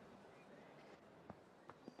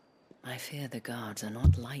 I fear the guards are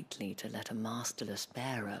not likely to let a masterless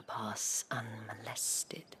bearer pass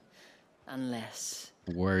unmolested. Unless...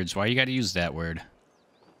 Words. Why you gotta use that word?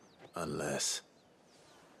 Unless...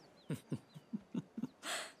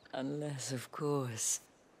 Unless, of course,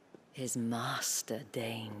 his master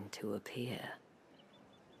deigned to appear.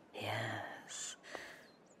 Yes,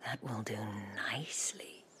 that will do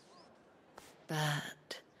nicely.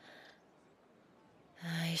 But...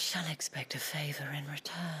 I shall expect a favor in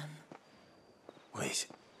return. Wait,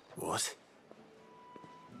 what?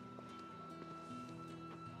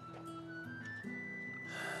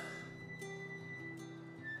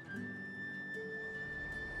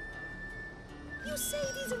 You say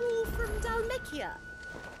these are all from Dalmekia?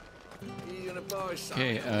 You gonna buy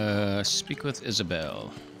something? Okay, speak with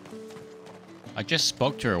Isabel. I just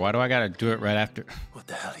spoke to her. Why do I gotta do it right after? What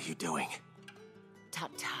the hell are you doing?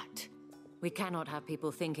 Tut tut. We cannot have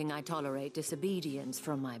people thinking I tolerate disobedience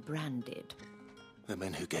from my branded. The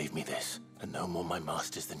men who gave me this are no more my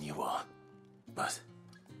masters than you are. But...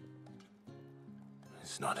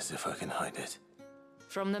 it's not as if I can hide it.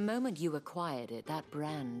 From the moment you acquired it, that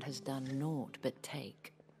brand has done naught but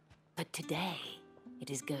take. But today, it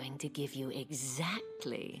is going to give you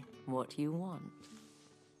exactly what you want.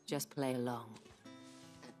 Just play along.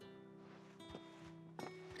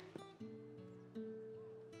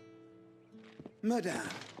 Madame,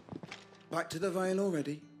 back to the Vale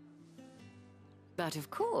already? But of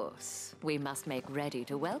course, we must make ready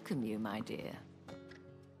to welcome you, my dear.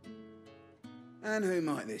 And who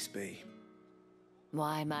might this be?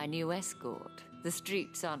 Why, my new escort. The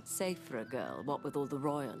streets aren't safe for a girl, what with all the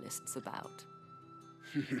royalists about.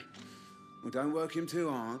 Well, don't work him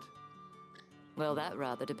too hard. Well, that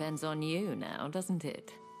rather depends on you now, doesn't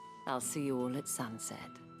it? I'll see you all at sunset.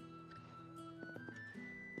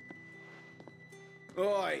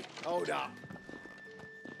 Oi, hold up.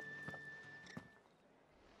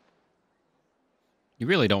 You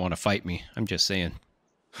really don't want to fight me. I'm just saying.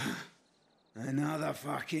 Another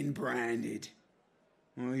fucking branded.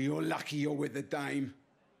 Well, you're lucky you're with the dame.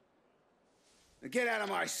 Now get out of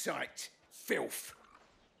my sight, filth.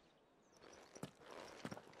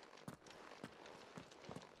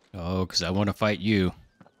 Oh, because I want to fight you.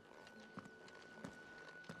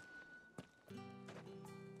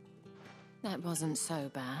 That wasn't so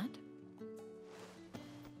bad.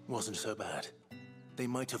 Wasn't so bad. They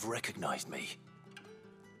might have recognized me.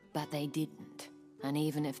 But they didn't. And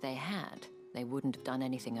even if they had, they wouldn't have done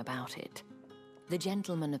anything about it. The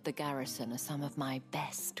gentlemen of the garrison are some of my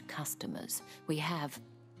best customers. We have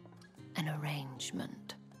an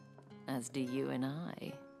arrangement, as do you and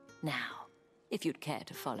I. Now, if you'd care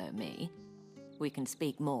to follow me, we can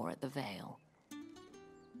speak more at the Vale.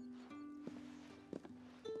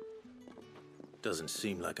 Doesn't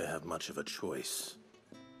seem like I have much of a choice.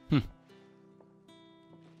 I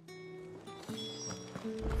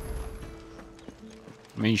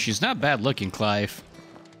mean, she's not bad looking, Clive.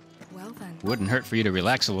 Well then. Wouldn't hurt for you to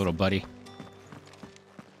relax a little, buddy.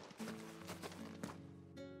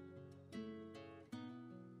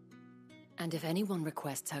 And if anyone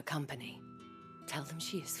requests her company, tell them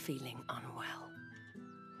she is feeling unwell.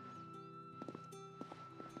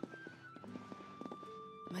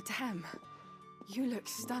 Madame, you look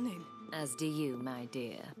stunning. As do you, my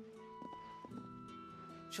dear.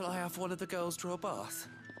 Shall I have one of the girls draw a bath?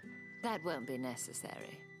 That won't be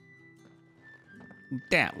necessary.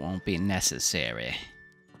 That won't be necessary.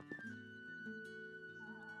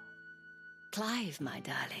 Clive, my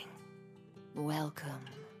darling, welcome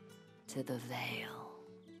to the Vale.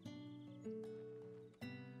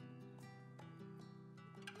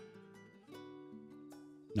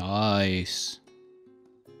 Nice.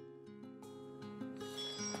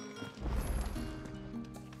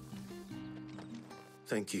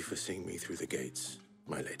 Thank you for seeing me through the gates,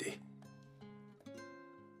 my lady.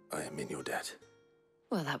 I am in your debt.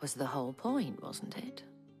 Well, that was the whole point, wasn't it?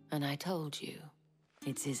 And I told you,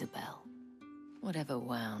 it's Isabel. Whatever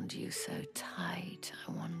wound you so tight,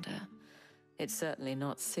 I wonder. It's certainly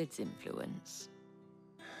not Sid's influence.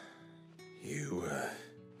 You,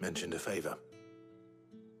 mentioned a favor.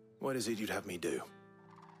 What is it you'd have me do?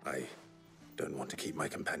 I don't want to keep my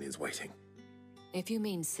companions waiting. If you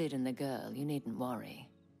mean Sid and the girl, you needn't worry.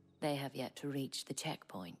 They have yet to reach the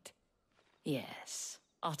checkpoint. Yes,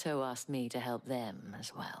 Otto asked me to help them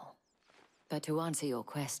as well. But to answer your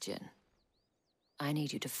question, I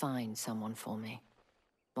need you to find someone for me.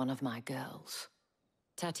 One of my girls.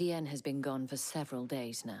 Tatienne has been gone for several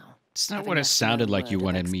days now. It's not what it sounded like you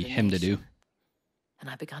wanted him to do. And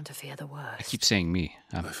I began to fear the worst. I keep saying me.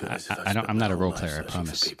 I'm not a role player, I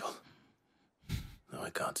promise. No, I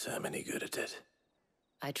can't say I'm any good at it.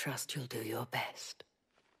 I trust you'll do your best.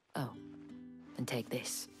 Oh, and take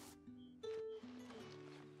this.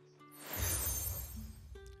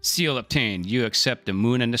 Seal obtained. You accept the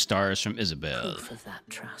moon and the stars from Isabel. Proof of that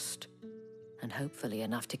trust. And hopefully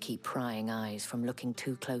enough to keep prying eyes from looking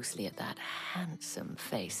too closely at that handsome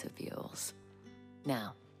face of yours.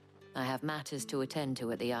 Now, I have matters to attend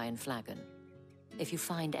to at the Iron Flagon. If you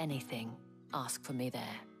find anything, ask for me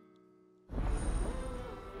there.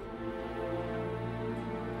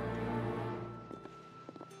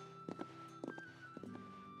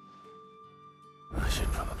 I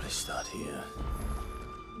should probably start here.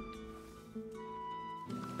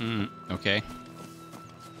 Okay.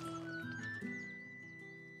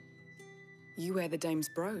 You wear the dame's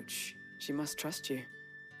brooch. She must trust you.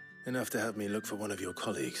 Enough to have me look for one of your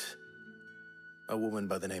colleagues. A woman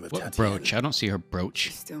by the name of What Tatienne. brooch? I don't see her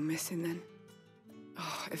brooch. Still missing then?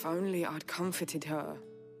 Oh, if only I'd comforted her.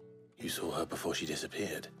 You saw her before she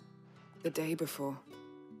disappeared. The day before,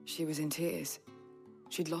 she was in tears.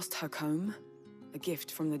 She'd lost her comb, a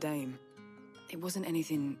gift from the dame. It wasn't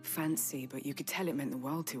anything fancy, but you could tell it meant the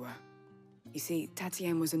world to her. You see,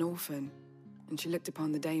 Tatienne was an orphan, and she looked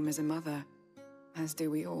upon the dame as a mother, as do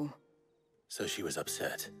we all. So she was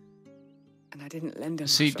upset. And I didn't lend her my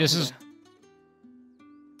See, this is... shoulder.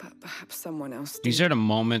 But perhaps someone else did. These are the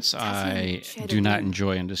moments I do not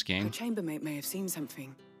enjoy in this Her game. chambermaid may have seen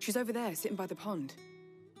something. She's over there, sitting by the pond.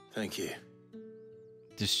 Thank you.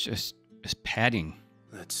 This just is padding.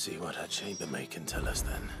 Let's see what her chambermaid can tell us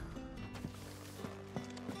then.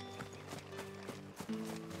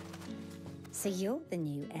 So you're the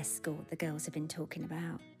new escort the girls have been talking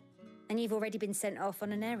about. And you've already been sent off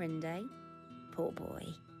on an errand, eh? Poor boy.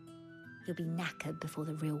 You'll be knackered before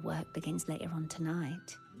the real work begins later on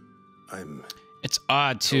tonight. It's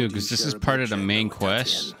odd too, because this is part of the main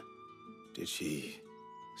quest. Did she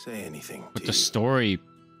say anything? But the story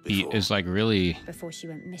beat is like really Before she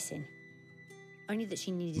went missing. Only that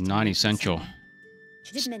she needed to non-essential. mention someone.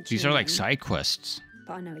 She did mention These your are like name, side quests.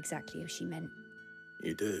 But I know exactly who she meant.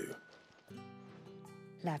 You do?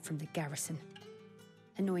 Lad from the garrison.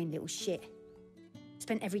 Annoying little shit.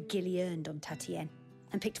 Spent every guil he earned on Tatienne,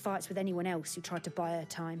 and picked fights with anyone else who tried to buy her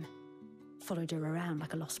time. Followed her around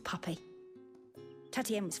like a lost puppy.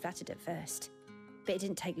 Tatienne was flattered at first, but it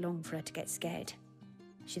didn't take long for her to get scared.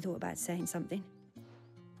 She thought about saying something.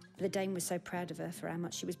 But the dame was so proud of her for how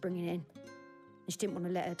much she was bringing in, and she didn't want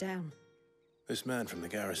to let her down. This man from the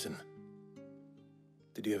garrison.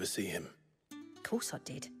 Did you ever see him? Of course I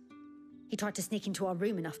did. He tried to sneak into our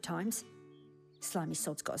room enough times. Slimy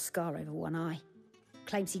sod's got a scar over one eye.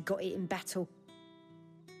 Claims he got it in battle.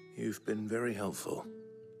 You've been very helpful.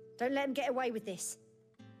 Don't let him get away with this.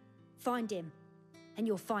 Find him, and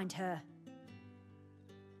you'll find her.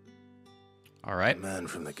 All right. A man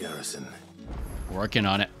from the garrison. Working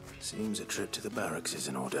on it. Seems a trip to the barracks is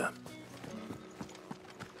in order.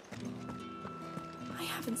 I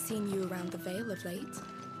haven't seen you around the Vale of late.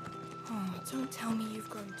 Oh, don't tell me you've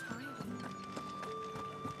grown tired.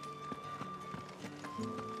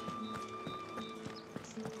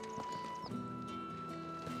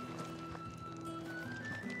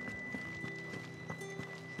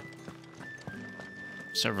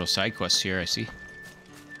 Several side quests here, I see.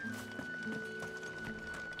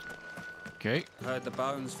 Okay. Heard the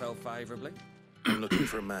bones fell favourably. I'm looking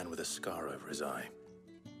for a man with a scar over his eye.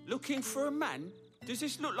 Looking for a man? Does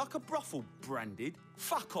this look like a brothel, Branded?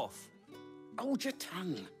 Fuck off. Hold your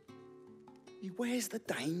tongue. He wears the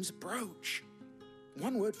dame's brooch.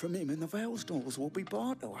 One word from him and the Vale's doors will be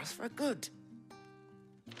barred to us for good.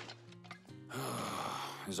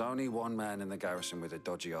 There's only one man in the garrison with a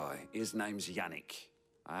dodgy eye. His name's Yannick.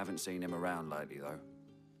 I haven't seen him around lately, though.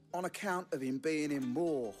 On account of him being in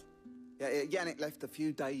war. Yeah, Yannick left a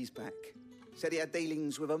few days back. Said he had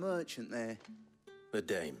dealings with a merchant there. The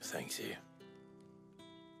dame thanks you.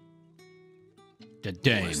 The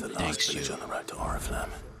dame Where's the last thanks village you. on the road to Oriflamme?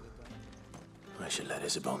 I should let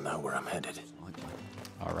Isabel know where I'm headed.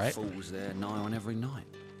 All right. Falls there nigh on every night.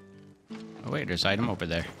 Oh wait, there's item over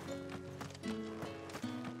there.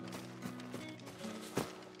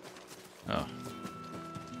 Oh.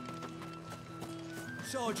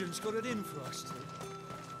 Sergeant's got it in for us, too.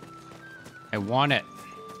 I want it.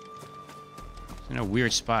 It's in a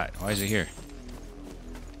weird spot. Why is it here?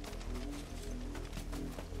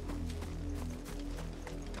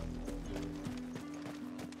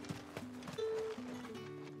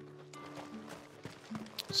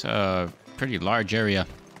 It's a pretty large area.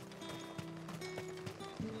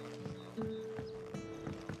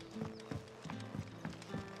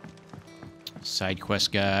 Side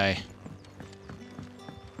quest guy.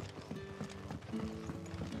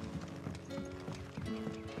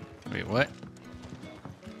 Wait, what?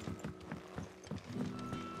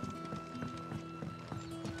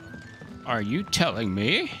 Are you telling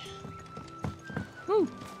me? Woo.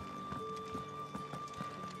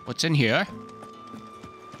 What's in here?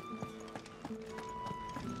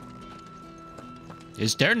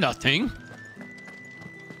 Is there nothing?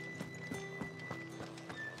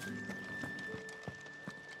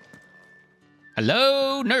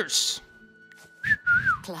 Hello, nurse.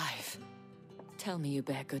 Clive, tell me you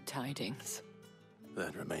bear good tidings.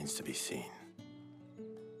 That remains to be seen.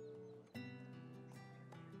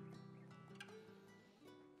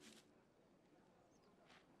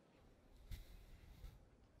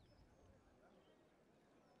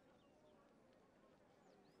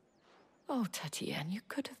 Oh, Tatienne, you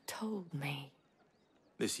could have told me.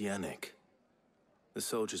 This Yannick. The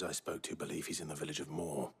soldiers I spoke to believe he's in the village of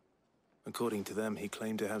Moor. According to them, he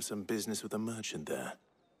claimed to have some business with a merchant there.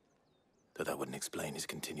 Though that wouldn't explain his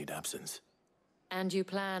continued absence. And you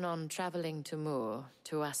plan on traveling to Moor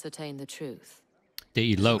to ascertain the truth?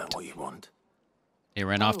 They eloped. Isn't that what you want? They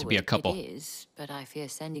ran off to be a couple. It is, but I fear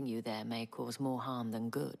sending you there may cause more harm than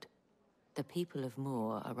good. The people of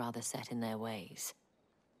Moor are rather set in their ways.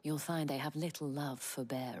 You'll find they have little love for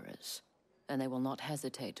bearers, and they will not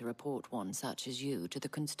hesitate to report one such as you to the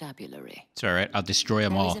constabulary. It's all right. I'll destroy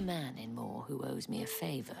them all. There is a man in Moor who owes me a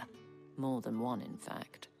favor. More than one, in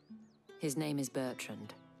fact. His name is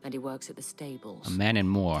Bertrand, and he works at the stables. A man and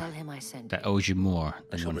more. Tell him I sent that you. owes you more I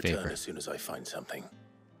than shall one return favor. as soon as I find something.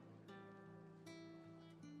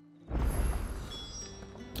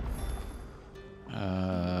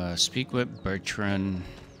 Speak with Bertrand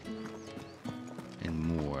and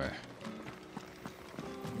more.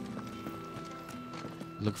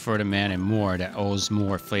 Look for the man and more that owes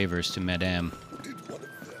more favors to Madame.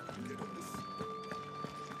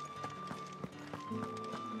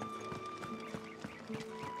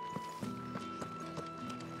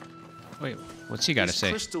 Wait, what's he got to This say?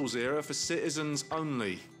 crystals here are for citizens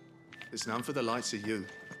only. There's none for the likes of you.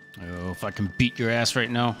 Oh, if I can beat your ass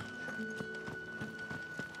right now.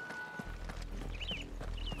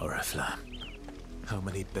 Oriflamme, how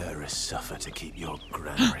many bearers suffer to keep your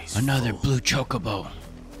granaries Another full? blue chocobo.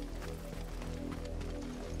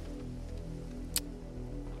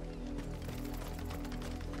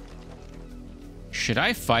 Should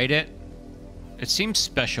I fight it? It seems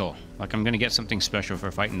special. Like I'm gonna get something special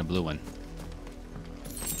for fighting the blue one.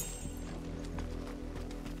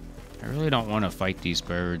 I really don't want to fight these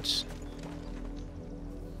birds.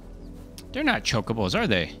 They're not chocobos, are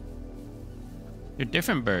they? They're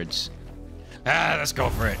different birds. Ah, let's go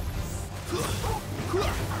for it.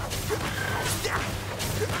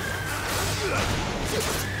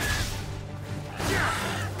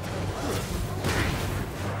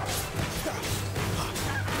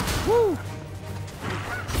 Woo!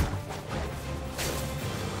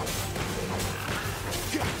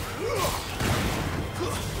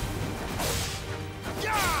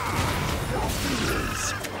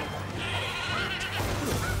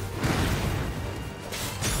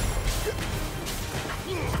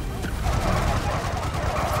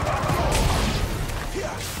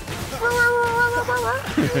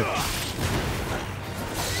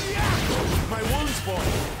 My wounds, boy.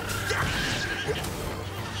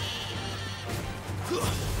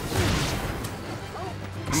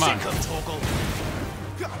 Come on.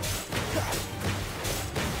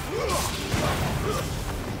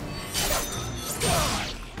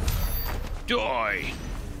 Die.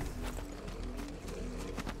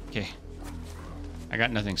 Okay. I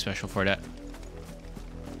got nothing special for that.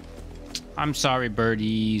 I'm sorry,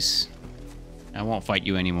 birdies. I won't fight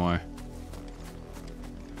you anymore.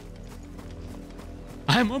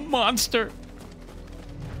 I'm a monster.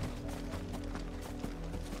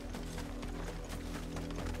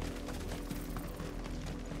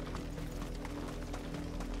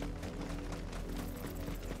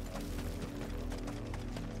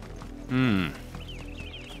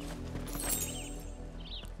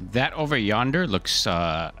 That over yonder looks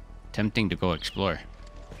tempting to go explore.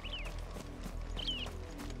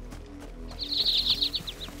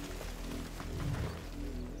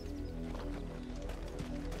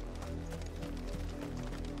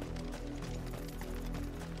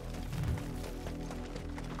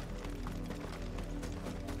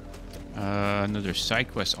 Another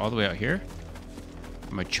side quest all the way out here.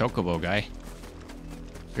 I'm a chocobo guy.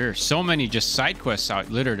 There are so many just side quests out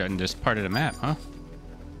littered on this part of the map, huh?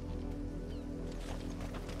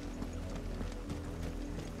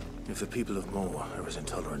 If the people of Moor are as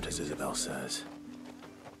intolerant as Isabel says,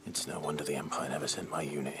 it's no wonder the Empire never sent my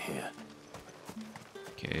unit here.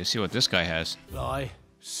 Okay, let's see what this guy has. Buy,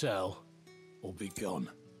 sell, or be gone.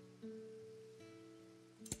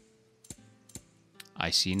 I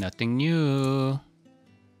see nothing new.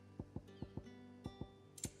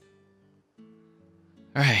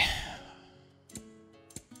 All right.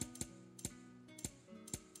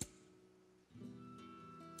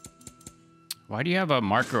 Why do you have a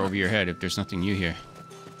marker over your head if there's nothing new here?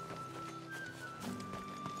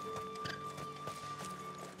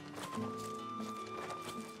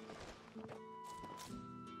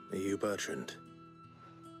 Are you Bertrand?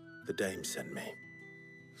 The dame sent me.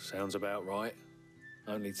 Sounds about right.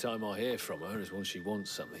 Only time I hear from her is when she wants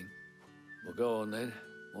something. Well, go on then.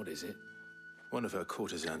 What is it? One of her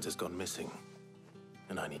courtesans has gone missing,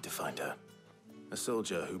 and I need to find her. A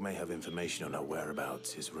soldier who may have information on her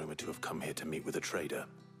whereabouts is rumored to have come here to meet with a trader.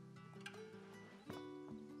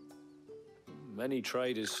 Many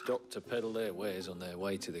traders stop to peddle their wares on their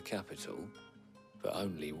way to the capital, but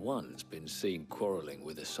only one's been seen quarreling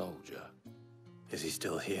with a soldier. Is he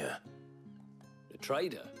still here? The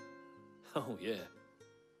trader? Oh, yeah.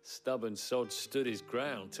 Stubborn sod stood his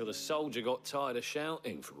ground till the soldier got tired of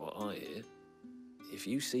shouting, from what I hear. If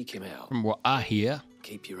you seek him out... From what I hear...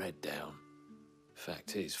 Keep your head down.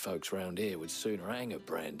 Fact is, folks round here would sooner hang a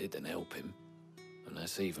branded than help him. And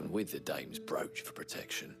that's even with the dame's brooch for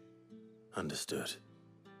protection. Understood.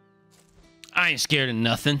 I ain't scared of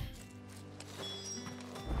nothing.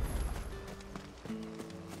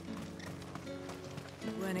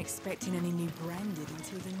 Weren't expecting any new branded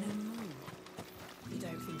until the new moon. You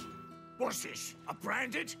don't think... What's this? A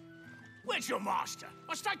branded? Where's your master?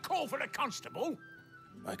 Must I call for the constable?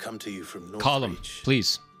 I come to you from North Call him, Reach,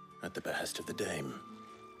 please. at the behest of the dame.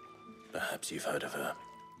 Perhaps you've heard of her.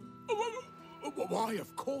 Why,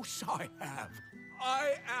 of course I have.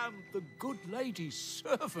 I am the good lady's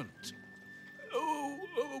servant.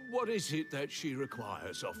 What is it that she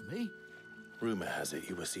requires of me? Rumor has it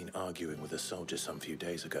you were seen arguing with a soldier some few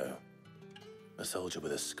days ago. A soldier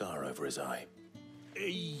with a scar over his eye.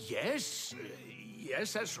 Yes,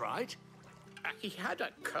 that's right. He had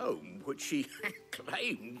a comb which he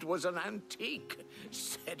claimed was an antique.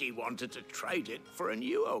 Said he wanted to trade it for a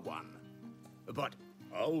newer one. But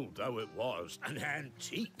old though it was, an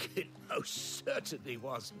antique it most certainly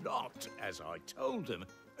was not, as I told him.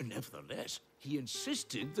 Nevertheless, he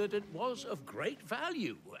insisted that it was of great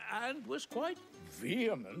value and was quite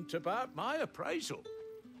vehement about my appraisal.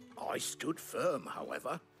 I stood firm,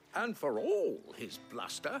 however, and for all his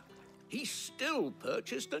bluster, he still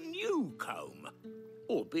purchased a new comb,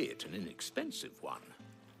 albeit an inexpensive one.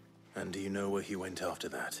 And do you know where he went after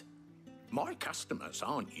that? My customers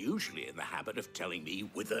aren't usually in the habit of telling me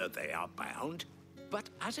whither they are bound, but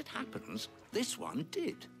as it happens, this one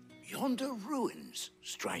did. Yonder ruins,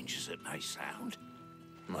 strange as it may sound.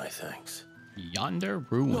 My thanks. Yonder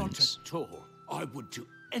ruins. Not at all. I would do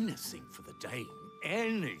anything for the Dame.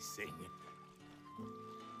 Anything.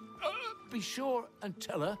 Be sure and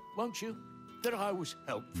tell her, won't you, that I was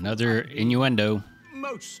helpful. Another innuendo.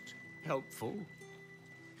 Most helpful.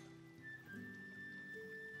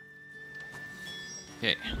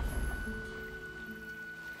 Okay.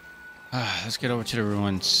 Let's get over to the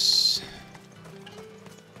ruins.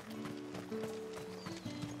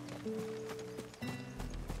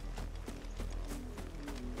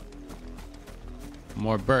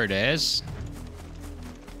 More birdies.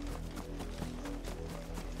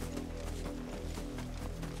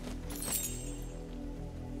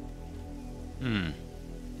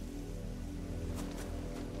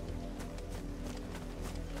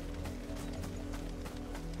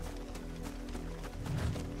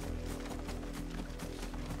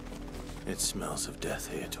 It smells of death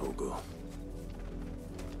here, Torgal.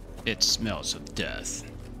 It smells of death.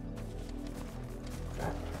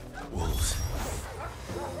 Wolves.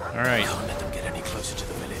 All right. Can't let them get any closer to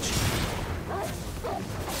the village.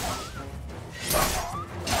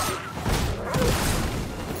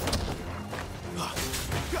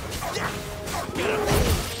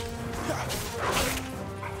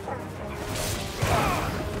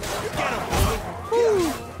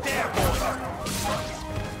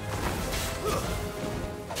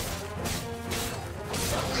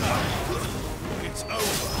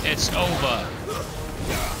 It's over.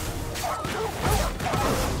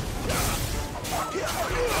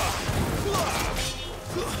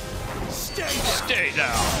 Stay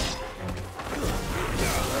down.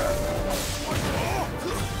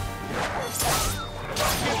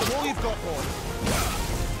 Give them all you've got, boy.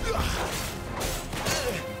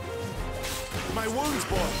 My wounds,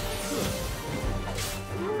 boy.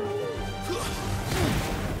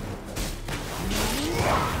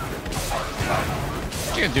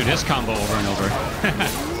 You can do this combo over and over.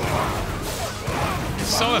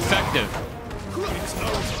 It's so effective. It's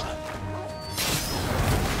over.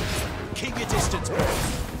 Keep your distance, boy.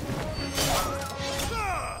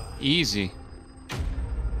 Easy.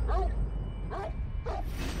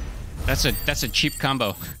 That's a cheap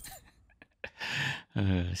combo.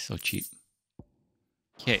 So cheap.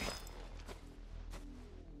 Okay.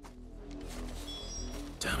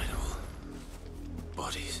 Damn it all.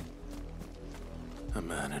 Bodies. A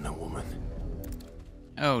man and a woman.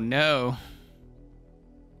 Oh no.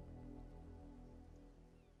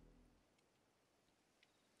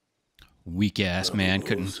 Weak ass man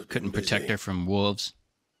couldn't protect her from wolves.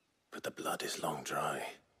 But the blood is long dry.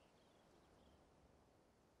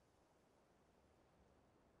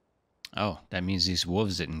 Oh, that means these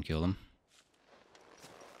wolves didn't kill him.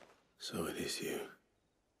 So it is you,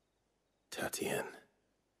 Tatienne.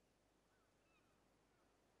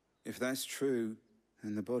 If that's true,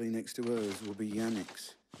 then the body next to hers will be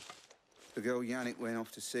Yannick's. The girl Yannick went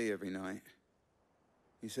off to see every night.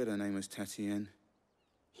 You said her name was Tatienne.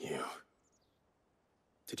 You.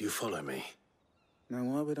 Did you follow me? Now,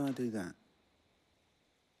 why would I do that?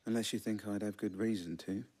 Unless you think I'd have good reason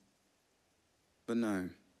to. But no.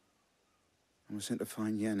 I was sent to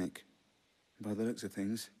find Yannick. By the looks of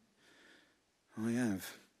things, I have.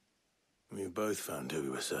 We both found who we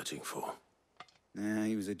were searching for. Nah,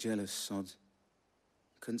 he was a jealous sod.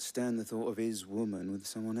 Couldn't stand the thought of his woman with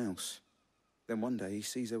someone else. Then one day he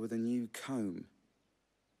sees her with a new comb.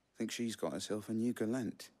 Thinks she's got herself a new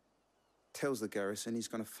gallant. Tells the garrison he's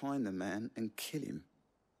going to find the man and kill him.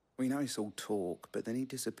 We know it's all talk, but then he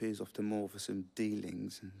disappears off to Moor for some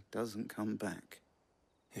dealings and doesn't come back.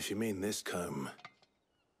 If you mean this comb,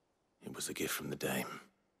 it was a gift from the Dame.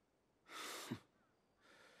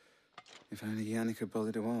 If only Yannick had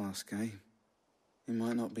bothered to ask, eh? He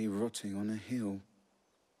might not be rotting on a hill.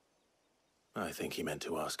 I think he meant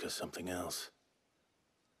to ask her something else.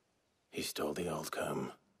 He stole the old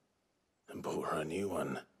comb and bought her a new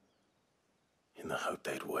one in the hope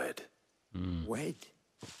they'd wed. Wed?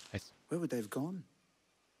 Where would they have gone?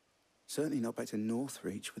 Certainly not back to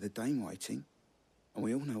Northreach with the Dame waiting. And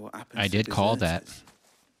we all know what happens. I did call that.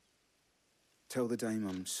 Tell the Dame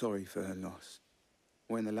I'm sorry for her loss.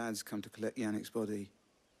 When the lads come to collect Yannick's body,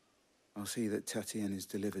 I'll see that Tatienne is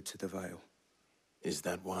delivered to the Vale. Is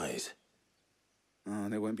that wise? Oh,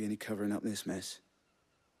 there won't be any covering up this mess.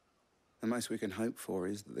 The most we can hope for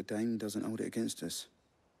is that the Dame doesn't hold it against us.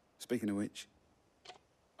 Speaking of which,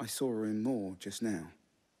 I saw her in Moor just now.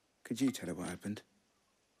 Could you tell her what happened?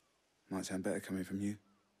 Might sound better coming from you.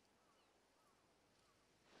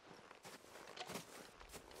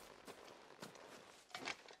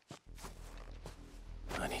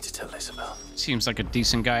 I need to tell Isabel. Seems like a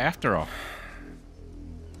decent guy after all.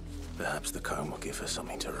 Perhaps the comb will give her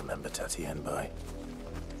something to remember Tatienne by.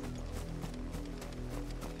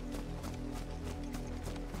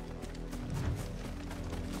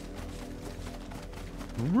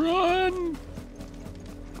 Run!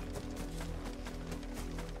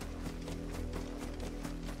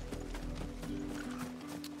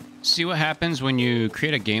 See what happens when you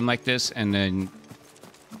create a game like this and then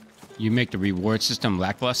you make the reward system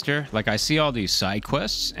lackluster? Like, I see all these side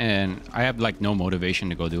quests and I have like no motivation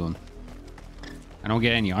to go do them. I don't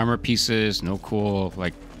get any armor pieces, no cool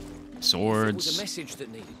like swords. It was a message that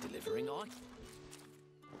needed delivering.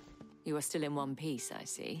 You are still in one piece, I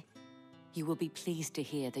see. You will be pleased to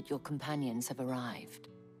hear that your companions have arrived.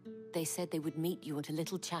 They said they would meet you at a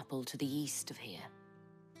little chapel to the east of here.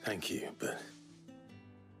 Thank you, but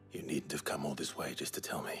you needn't have come all this way just to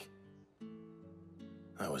tell me.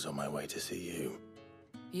 I was on my way to see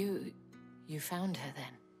you. You found her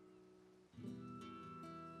then?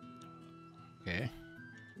 Okay.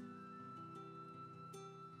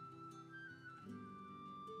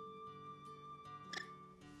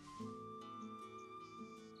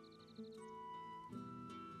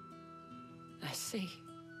 I see.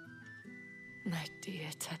 My dear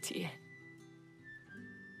Tatienne.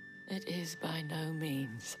 It is by no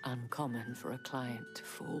means uncommon for a client to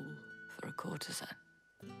fall for a courtesan.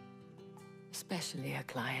 Especially a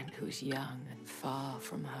client who's young and far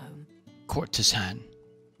from home. Courtesan.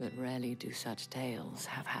 But rarely do such tales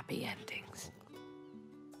have happy endings.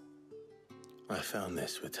 I found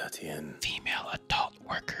this with Tatienne. Female adult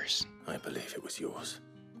workers. I believe it was yours.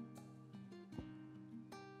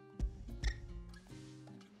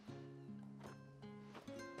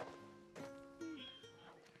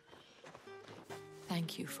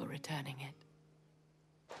 Thank you for returning it.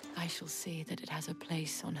 I shall see that it has a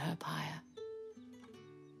place on her pyre.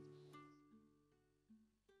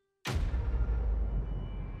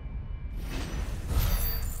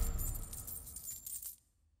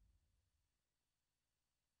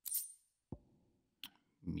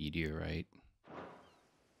 Meteorite.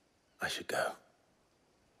 I should go.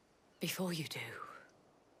 Before you do,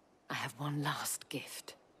 I have one last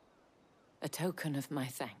gift. A token of my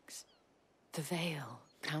thanks. The Vale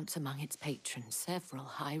counts among its patrons several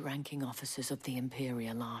high-ranking officers of the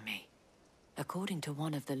Imperial Army. According to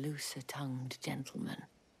one of the looser-tongued gentlemen,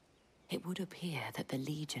 it would appear that the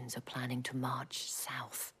legions are planning to march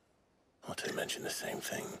south. Not to mention the same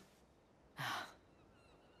thing.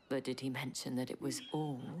 But did he mention that it was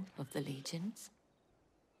all of the legions?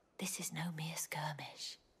 This is no mere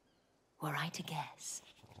skirmish. Were I to guess,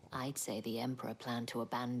 I'd say the Emperor planned to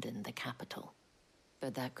abandon the capital.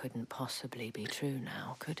 But that couldn't possibly be true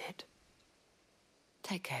now, could it?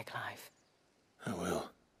 Take care, Clive. I will.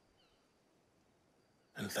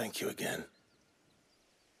 And thank you again.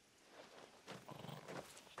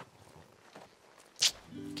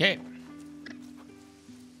 Okay.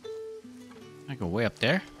 I go way up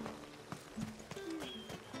there.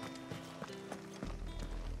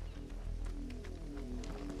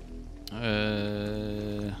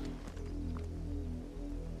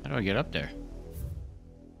 How do I get up there?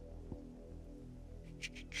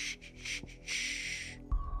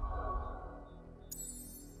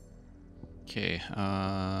 Okay,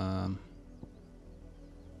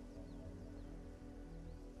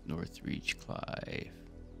 North Reach, Clive.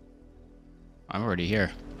 I'm already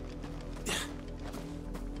here.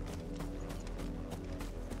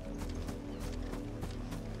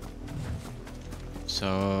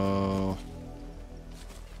 So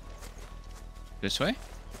this way?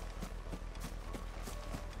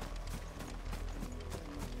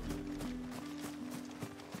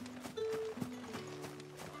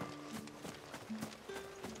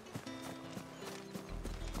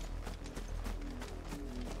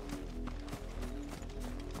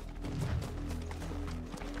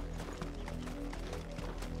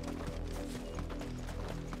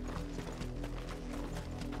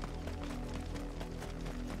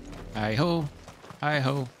 Hi-ho,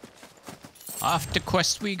 hi-ho. Off to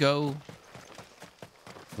quest we go.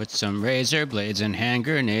 With some razor blades and hand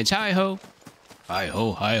grenades. Hi-ho,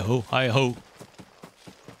 hi-ho, hi-ho, hi-ho.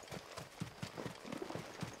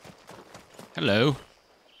 Hello.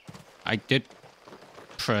 I did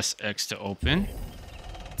press X to open.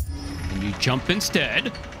 And you jump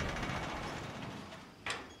instead.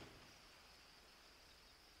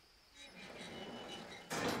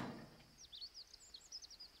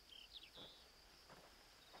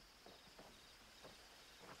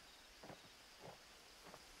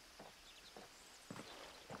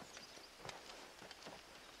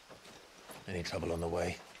 Any trouble on the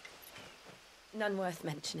way? None worth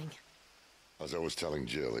mentioning. As I was telling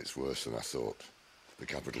Jill, it's worse than I thought. The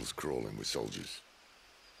capital's crawling with soldiers.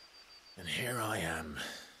 And here I am,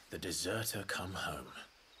 the deserter come home.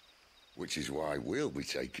 Which is why we'll be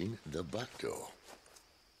taking the back door.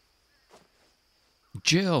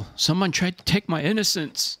 Jill, someone tried to take my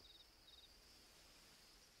innocence.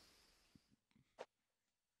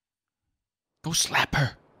 Go slap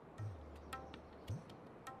her.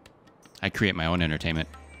 I create my own entertainment.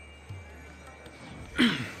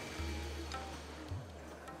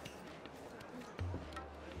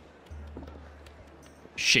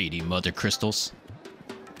 Shady mother crystals.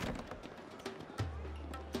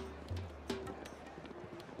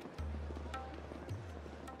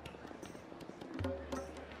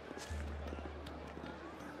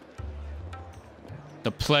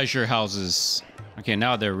 The pleasure houses. Okay,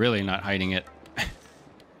 now they're really not hiding it.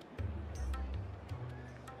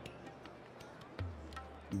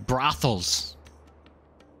 Brothels.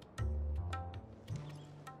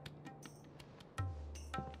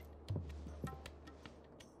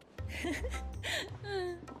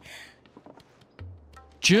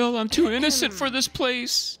 Jill, I'm too innocent for this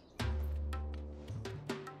place.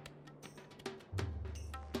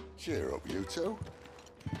 Cheer up, you two.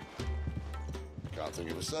 Can't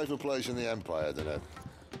think of a safer place in the Empire than a...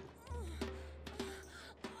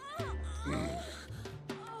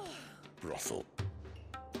 brothel.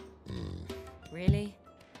 Really?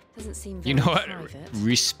 Doesn't seem very You know what? private.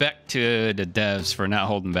 Respect to the devs for not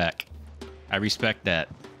holding back. I respect that.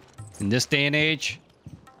 In this day and age,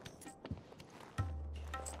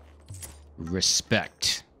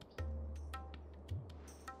 respect.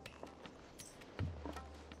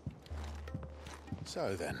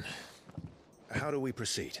 So then, how do we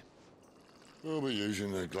proceed? We'll be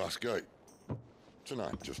using the glass gate.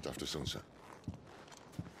 Tonight, just after sunset.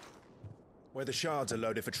 Where the shards are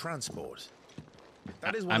loaded for transport.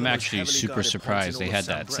 That is one I'm of the most actually heavily super guarded surprised points they in all had of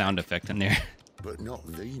that Sanbreque. sound effect in there. But not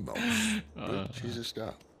the most, which is a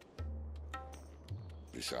start.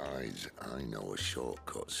 Besides, I know a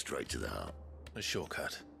shortcut straight to the heart. A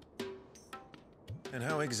shortcut. And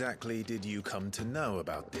how exactly did you come to know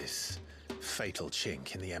about this fatal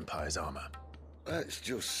chink in the Empire's armor? Let's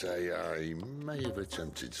just say I may have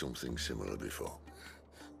attempted something similar before.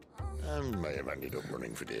 And may have ended up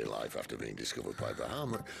running for dear life after being discovered by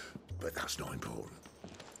Bahamut, but that's not important.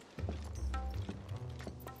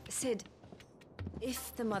 Sid,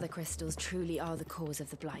 if the mother crystals truly are the cause of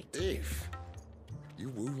the blight... If? You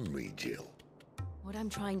wound me, Jill. What I'm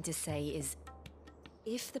trying to say is,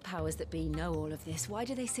 if the powers that be know all of this, why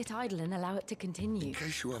do they sit idle and allow it to continue? In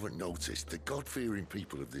case you haven't noticed, the God-fearing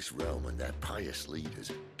people of this realm and their pious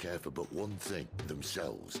leaders care for but one thing,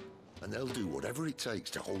 themselves. And they'll do whatever it takes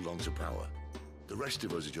to hold on to power. The rest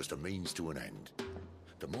of us are just a means to an end.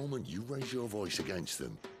 The moment you raise your voice against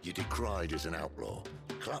them, you're decried as an outlaw,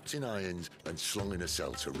 clapped in irons and slung in a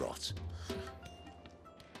cell to rot.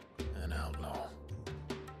 An outlaw.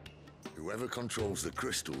 Whoever controls the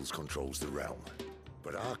crystals controls the realm.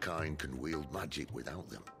 But our kind can wield magic without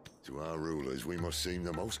them. To our rulers, we must seem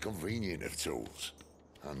the most convenient of tools,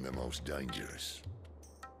 and the most dangerous.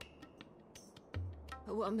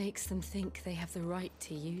 But what makes them think they have the right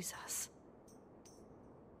to use us?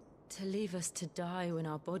 To leave us to die when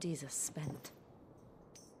our bodies are spent?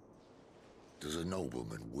 Does a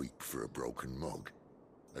nobleman weep for a broken mug?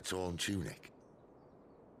 A torn tunic?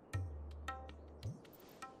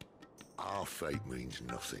 Our fate means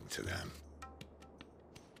nothing to them.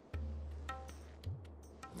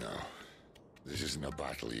 No, this isn't a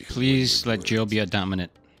battle you can Please win let with Jill words. be a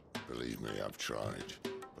dominant. Believe me, I've tried,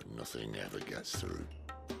 but nothing ever gets through.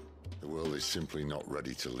 The world is simply not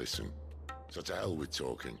ready to listen. So to hell with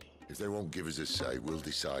talking. If they won't give us a say, we'll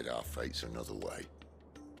decide our fates another way.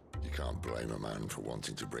 You can't blame a man for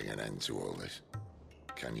wanting to bring an end to all this,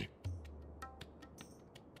 can you?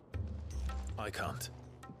 I can't.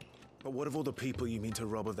 But what of all the people you mean to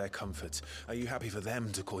rob of their comforts? Are you happy for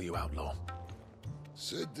them to call you outlaw?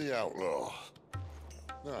 Sid the Outlaw.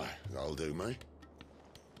 Aye, that'll do me.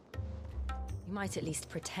 You might at least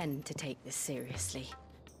pretend to take this seriously.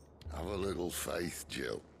 Have a little faith,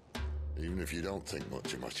 Jill. Even if you don't think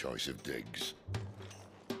much of my choice of digs.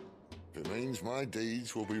 If it means my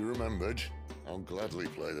deeds will be remembered, I'll gladly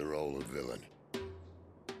play the role of villain.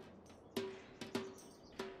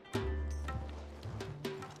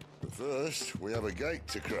 But first, we have a gate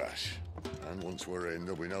to crash. And once we're in,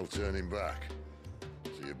 there'll be no turning back.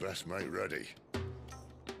 So you best make ready.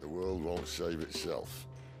 The world won't save itself.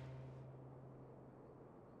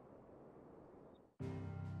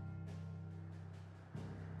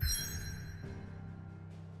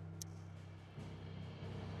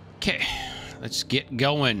 Okay, let's get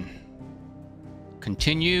going.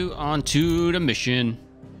 Continue on to the mission.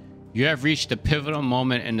 You have reached a pivotal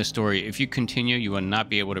moment in the story. If you continue, you will not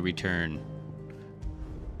be able to return.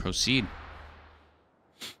 Proceed.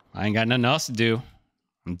 I ain't got nothing else to do.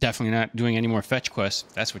 I'm definitely not doing any more fetch quests,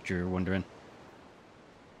 if that's what you're wondering.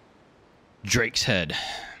 Drake's Head.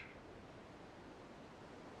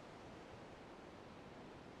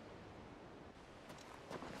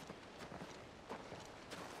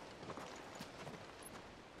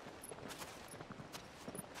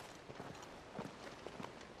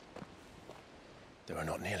 There are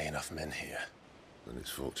not nearly enough men here. Then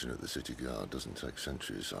it's fortunate the city guard doesn't take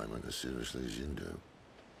sentry assignment as seriously as you do.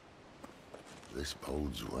 This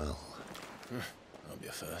bodes well. Won't be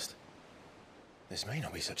a first. This may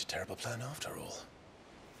not be such a terrible plan after all.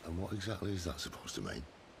 And what exactly is that supposed to mean?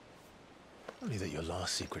 Only that your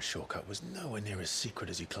last secret shortcut was nowhere near as secret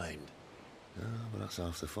as you claimed. Yeah, but that's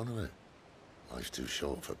half the fun of it. Life's too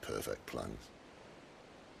short for perfect plans.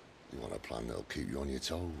 You want a plan that'll keep you on your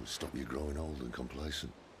toes, stop you growing old and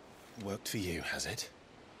complacent. Worked for you, has it?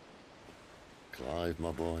 Clive,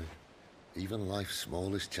 my boy, even life's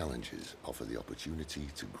smallest challenges offer the opportunity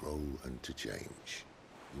to grow and to change.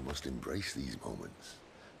 You must embrace these moments.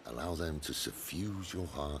 Allow them to suffuse your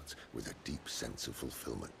heart with a deep sense of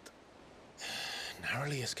fulfillment.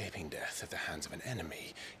 Narrowly escaping death at the hands of an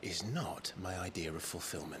enemy is not my idea of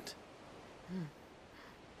fulfillment.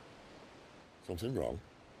 Something wrong?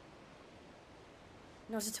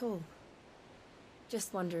 Not at all.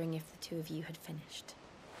 Just wondering if the two of you had finished.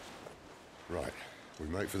 Right. We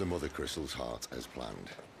make for the Mother Crystal's heart as planned.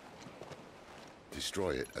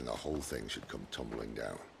 Destroy it and the whole thing should come tumbling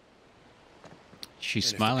down. She's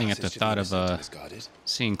smiling at the thought of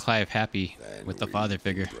seeing Clive happy with the father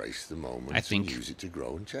figure. Embrace the moment I think and use it to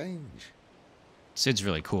grow and change. Sid's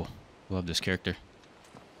really cool. Love this character.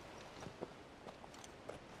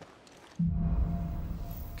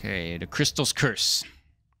 Okay, the Crystal's Curse.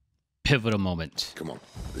 Pivotal moment. Come on,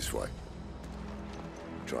 this way.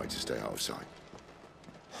 Try to stay out of sight.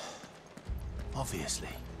 Obviously.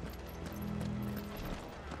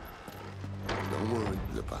 Don't worry,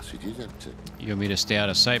 the passage is empty. You want me to stay out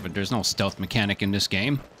of sight, but there's no stealth mechanic in this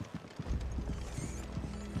game.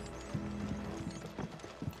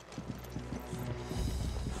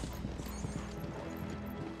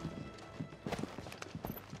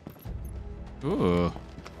 Ooh.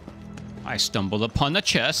 I stumbled upon the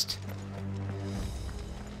chest.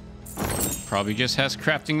 Probably just has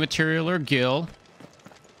crafting material or gil.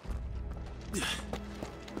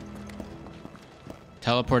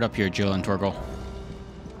 Teleport up here, Jill and Torgal.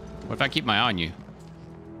 What if I keep my eye on you?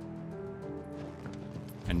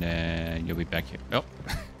 And then you'll be back here. Oh.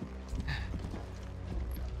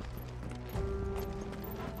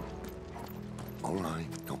 All right,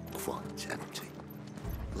 not quite empty.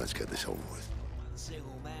 Let's get this over with. One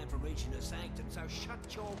single man for reaching the sanctum, so shut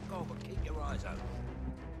your gob and keep your eyes open.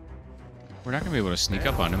 We're not going to be able to sneak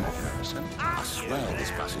up on him. I swear this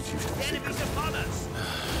passage used to be secret.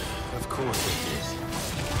 Of course it is.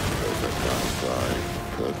 Perfect plans, Clive.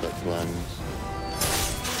 Perfect plans.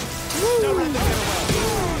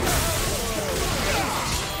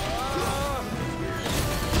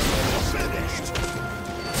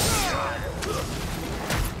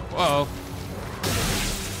 Whoa.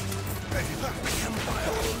 The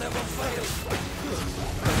Empire will never fail.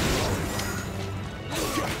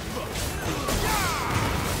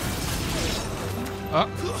 Oh,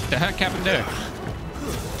 what the heck happened there?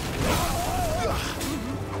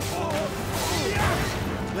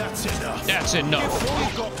 That's enough. That's enough.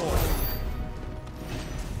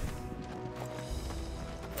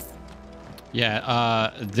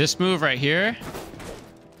 Yeah, this move right here,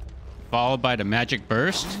 followed by the magic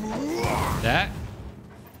burst, that,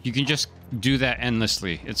 you can just do that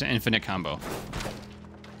endlessly. It's an infinite combo.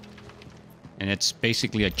 And it's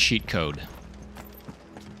basically a cheat code.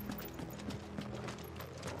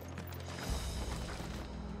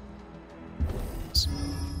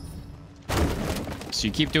 So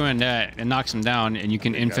you keep doing that, it knocks him down, and you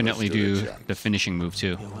can infinitely do the finishing move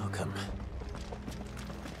too. You're welcome.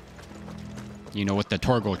 You know, with the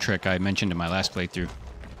Torgal trick I mentioned in my last playthrough.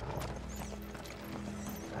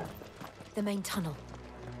 The main tunnel.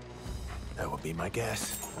 That would be my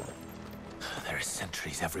guess. There are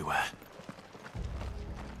sentries everywhere.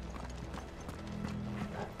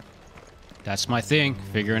 That's my thing,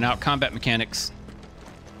 figuring out combat mechanics.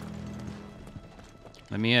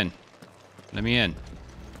 Let me in. Let me in.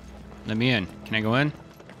 Let me in. Can I go in?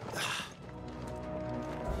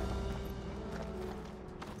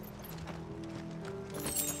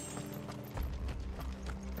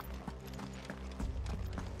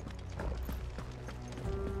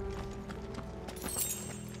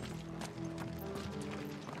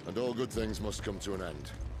 And all good things must come to an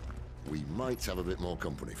end. We might have a bit more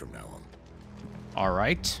company from now on. All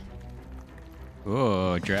right.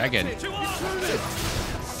 Oh, dragon.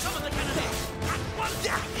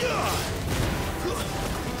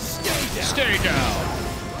 Stay down.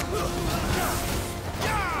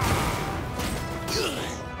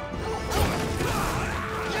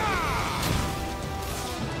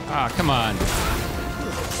 Ah, come on.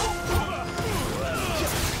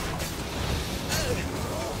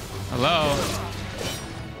 Hello.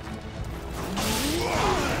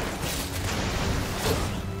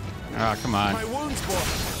 Ah, come on.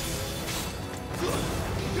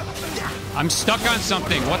 I'm stuck on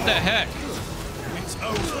something. What the heck? It's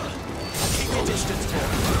over. Keep your distance,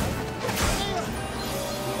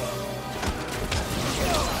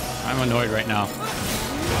 I'm annoyed right now.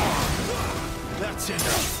 That's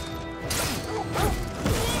enough.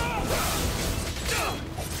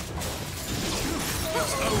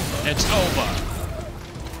 It's over.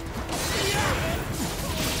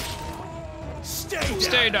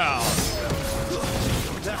 Stay down.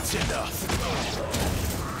 That's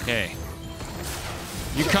enough. Okay.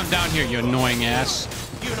 You come down here, you annoying ass.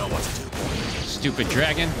 You know what to do. Stupid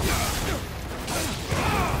dragon.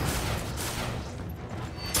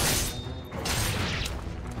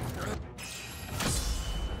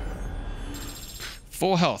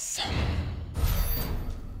 Full health.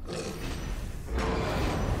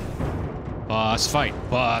 Boss fight.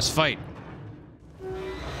 Boss fight.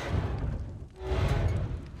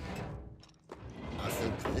 I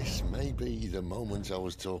think this may be the moment I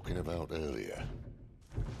was talking about earlier.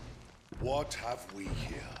 What have we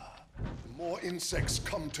here? More insects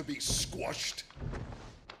come to be squashed?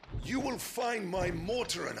 You will find my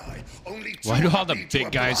mortar and I only too Why do all the happy to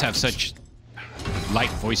big guys have oblige. such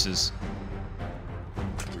light voices?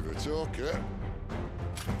 We're a talker.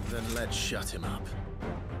 Then let's shut him up.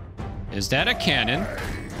 Is that a cannon?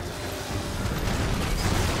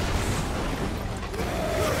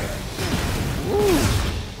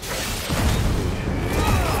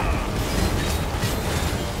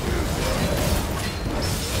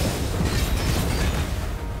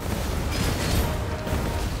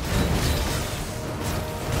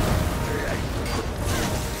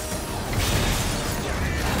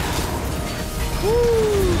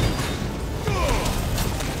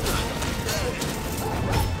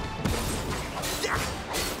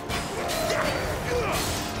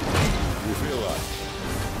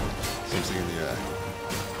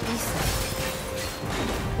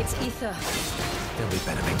 It's ether. Then we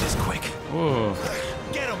better make this quick. Whoa.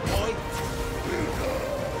 Get him, boy.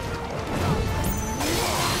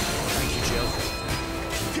 Thank you, Jill.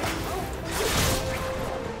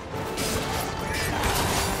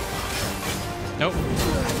 Nope.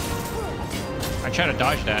 I try to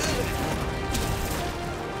dodge that.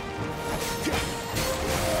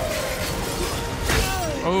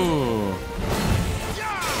 Oh.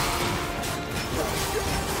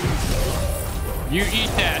 You eat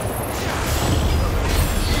that.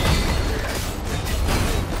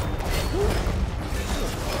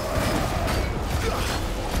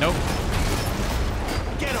 Nope.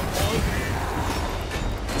 Get him, boy.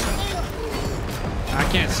 I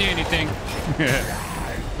can't see anything.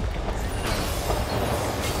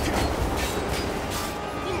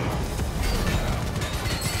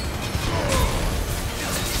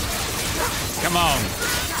 Come on.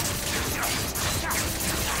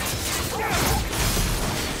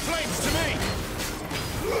 Flames to me.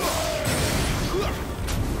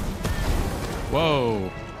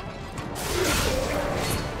 Whoa.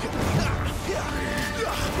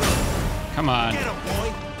 Come on. Get him,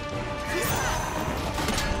 boy.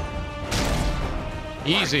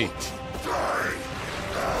 Easy.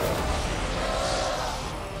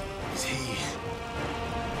 Is he?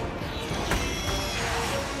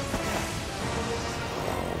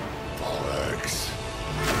 Bollocks.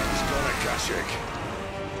 He's got a Kashik.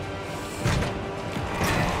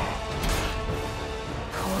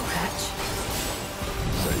 Cool patch.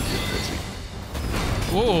 Save your pity.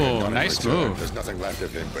 Oh, In nice return, move. There's nothing left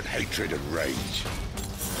of him but hatred and rage.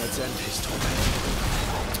 Let's end his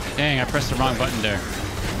torment. Dang, I pressed the wrong button there.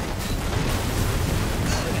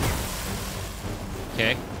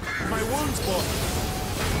 Okay. My wounds, boy.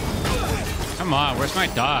 Come on, where's my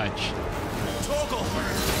dodge? Toggle.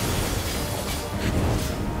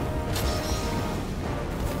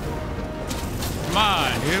 Come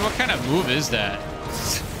on, dude, what kind of move is that?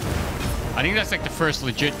 I think that's like the first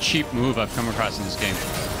legit cheap move I've come across in this game.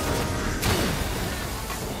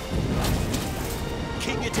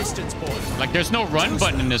 Keep your distance, boy. Like, there's no run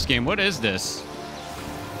button in this game. What is this?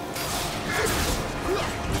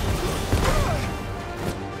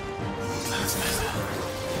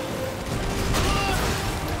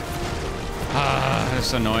 Ah,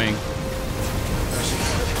 that's annoying.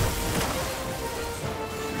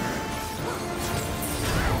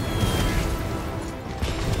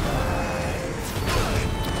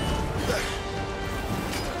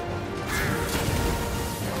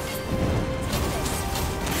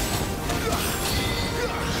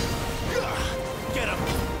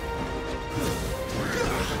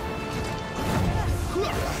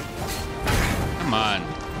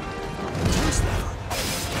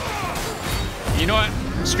 You know what?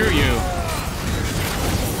 Screw you.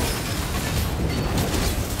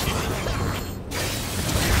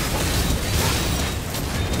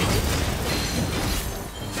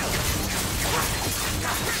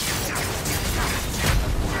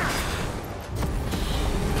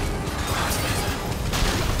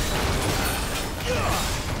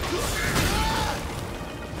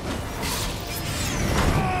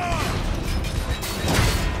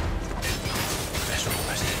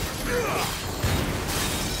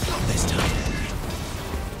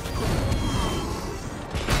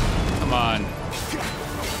 Come on.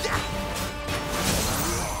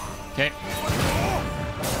 Okay.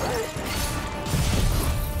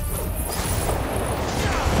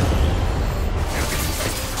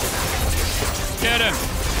 Get him.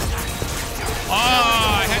 Oh,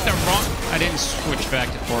 I had the wrong. I didn't switch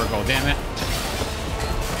back to Torgal. Damn it.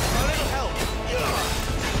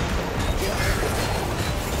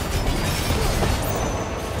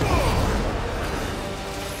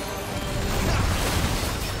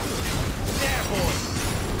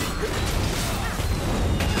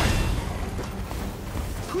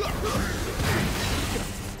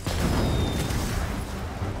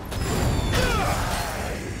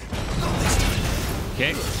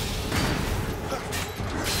 Okay.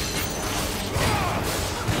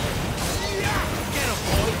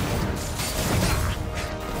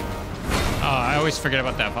 Oh, I always forget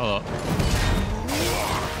about that follow-up.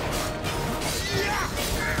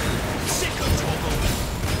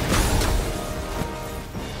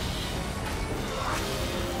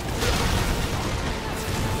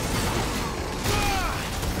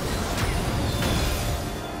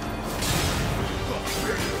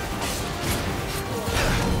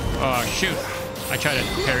 Oh, shoot. I tried to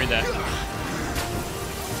parry that.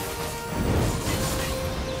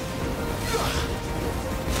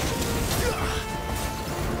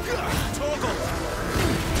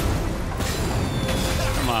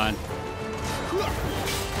 Come on.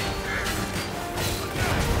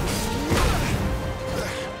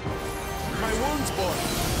 My wounds, boy.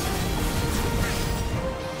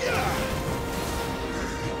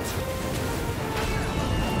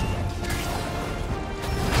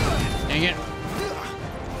 Dang it.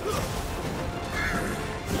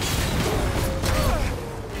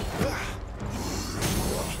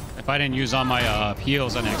 If I didn't use all my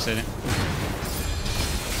heals on accident.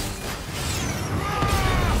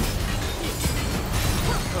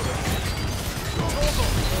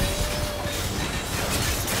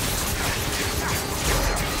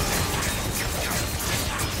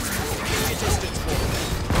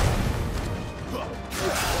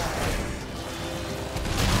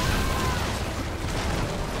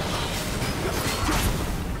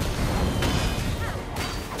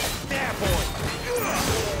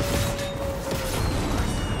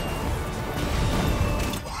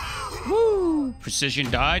 Woo!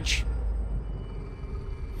 Precision dodge.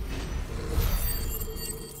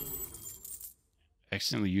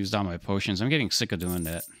 Accidentally used all my potions. I'm getting sick of doing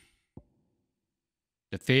that.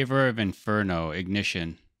 The Favor of Inferno.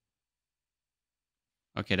 Ignition.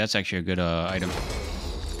 Okay, that's actually a good item.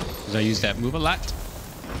 Because I use that move a lot.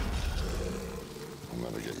 I'll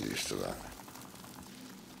never get used to that.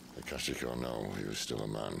 Akashic or no, he was still a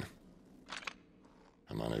man.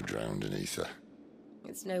 A man who drowned in ether.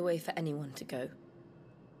 It's no way for anyone to go.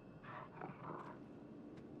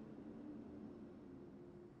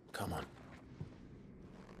 Come on.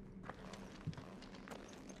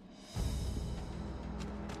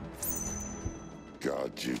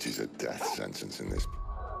 Guard duty's a death sentence in this.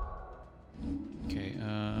 Okay,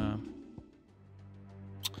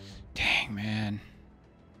 dang, man.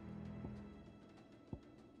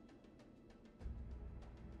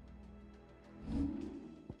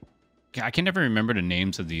 Okay, I can never remember the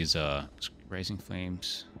names of these, Rising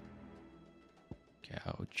Flames.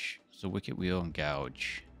 Gouge. So Wicked Wheel and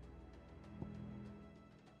Gouge.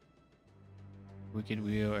 Wicked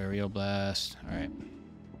Wheel, Aerial Blast. Alright.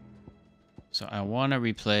 So I want to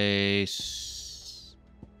replace...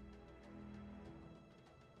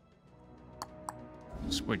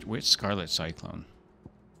 Which Scarlet Cyclone?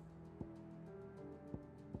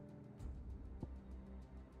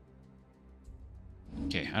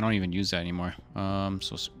 Okay, I don't even use that anymore.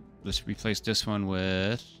 So let's replace this one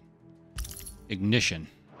with Ignition.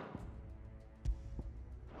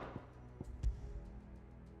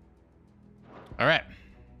 All right.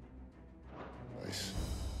 Nice.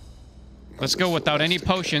 Let's go without any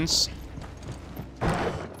potions.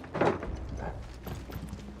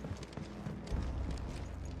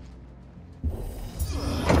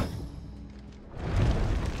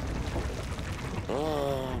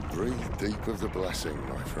 Oh, breathe deep of the blessing,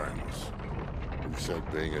 my friends. Who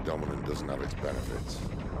said being a dominant doesn't have its benefits?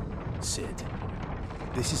 Sid,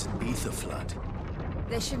 this is an ether flood.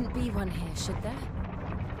 There shouldn't be one here, should there?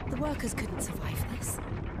 The workers couldn't survive this.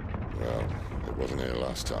 Well, it wasn't here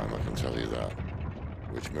last time, I can tell you that.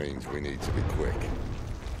 Which means we need to be quick.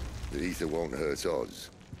 The ether won't hurt us,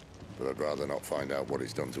 but I'd rather not find out what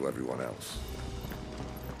it's done to everyone else.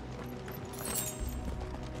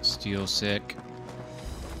 Steel sick.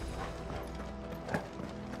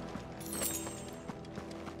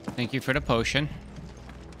 Thank you for the potion.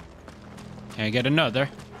 Can I get another?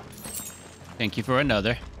 Thank you for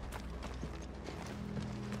another.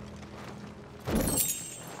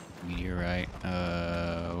 Meteorite.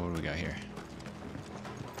 What do we got here?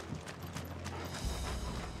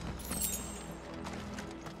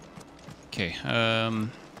 Okay,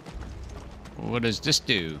 what does this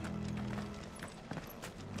do?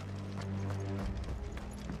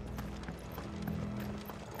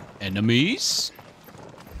 Enemies?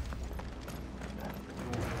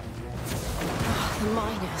 The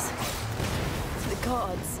miners. The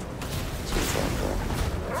gods.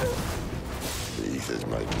 The ether's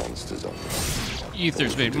made monsters of them.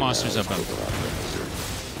 Ether's made monsters of them.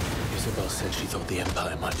 Isabel said she thought the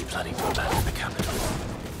Empire might be planning to abandon the capital.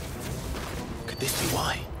 Could this be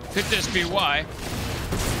why? Could this be why?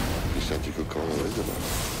 You said you could call her Isabel.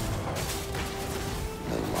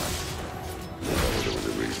 Never mind. There was a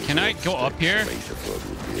reason. Can I go up here? Ether flood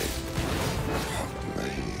would be it. Me,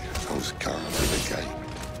 those guards at the gate.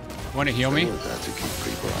 Want to heal me? They were there to keep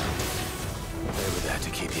people out. They were there to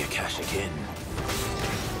keep the Akashic in.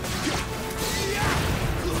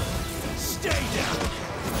 Stay down!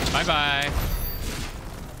 Bye-bye.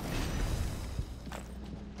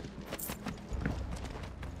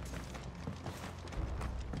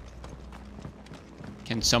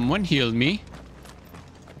 Can someone heal me?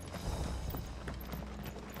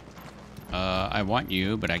 I want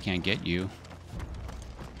you, but I can't get you.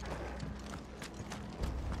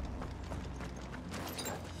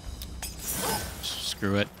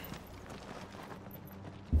 Screw it.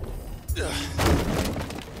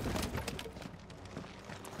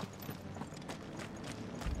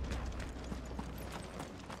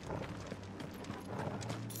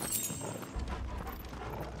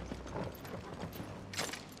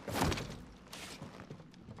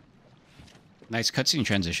 Nice cutscene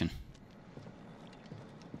transition.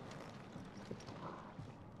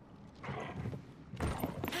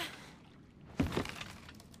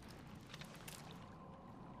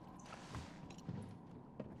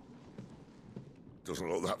 Doesn't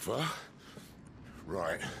look that far.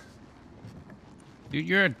 Right. Dude,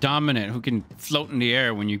 you're a dominant who can float in the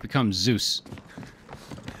air when you become Zeus.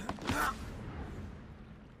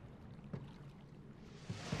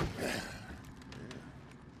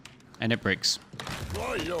 And it breaks.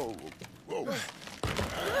 Whoa.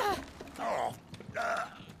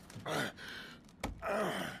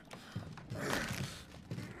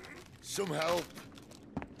 Some help.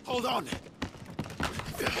 Hold on.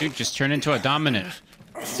 Dude, just turn into a dominant.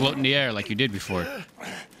 Float in the air like you did before.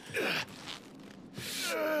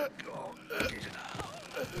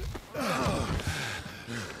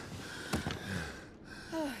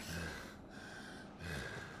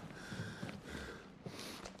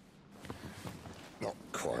 Not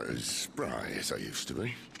quite as spry as I used to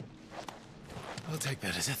be. I'll take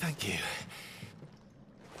that as a thank you.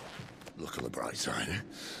 Look on the bright side, eh?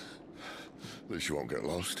 At least you won't get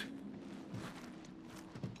lost.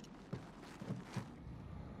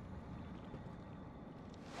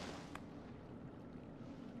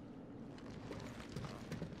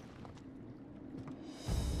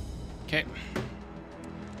 Okay.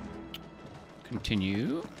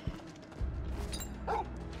 Continue.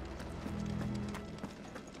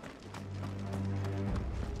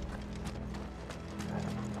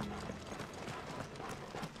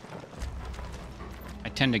 I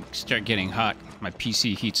tend to start getting hot. My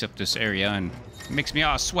PC heats up this area and makes me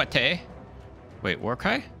all sweaty. Wait,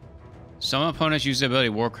 Warcry? Some opponents use the ability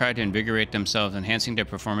Warcry to invigorate themselves, enhancing their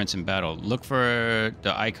performance in battle. Look for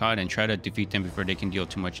the icon and try to defeat them before they can deal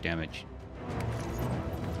too much damage.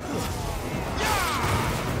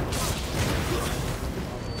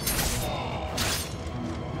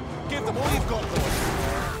 Give them all you've got, boys.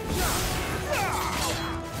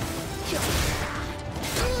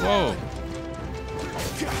 Whoa.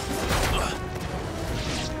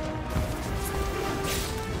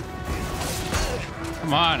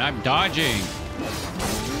 Come on, I'm dodging.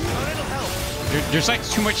 There's like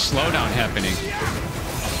too much slowdown happening.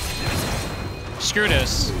 Screw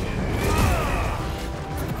this.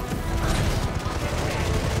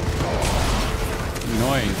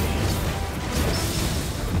 Annoying.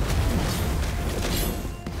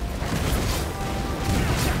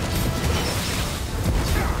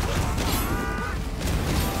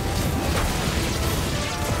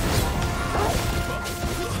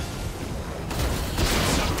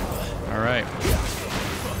 right.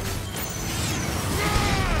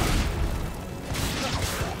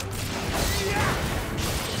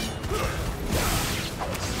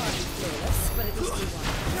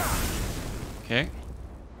 Okay.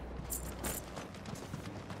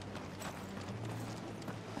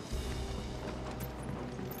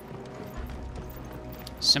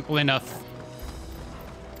 Simple enough.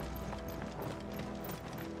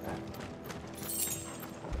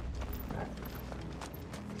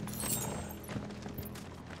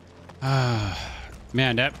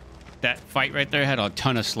 Man, that fight right there had a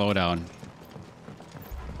ton of slowdown.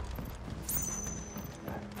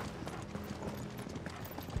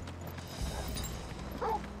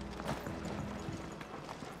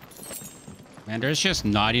 Man, there's just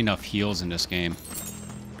not enough heals in this game.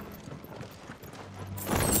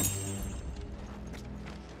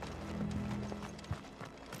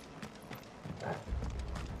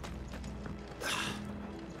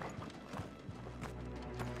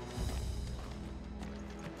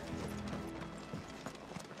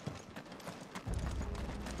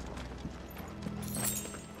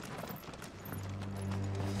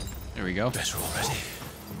 There we go. Better already.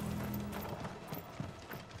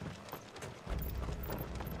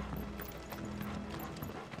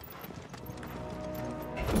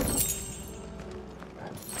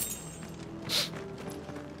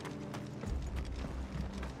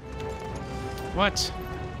 What?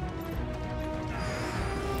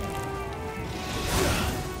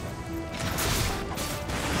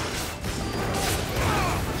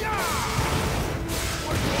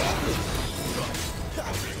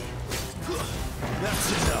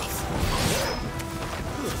 That's enough.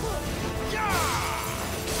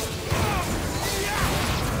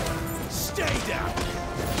 Stay down.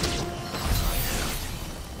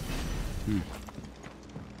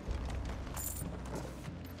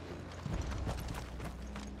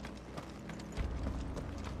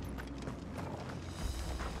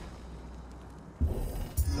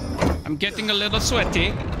 I'm getting a little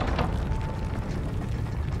sweaty.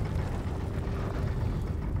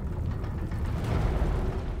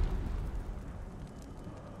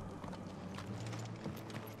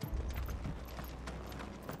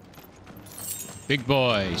 Big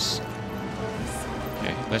boys.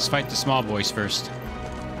 Okay, let's fight the small boys first.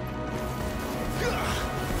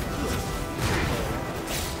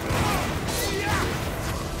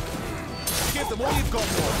 Give them all you've got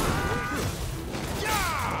more.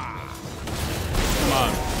 Come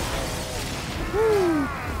on.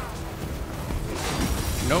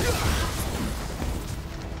 Nope.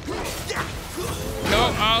 No.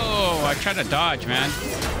 Oh, I tried to dodge, man.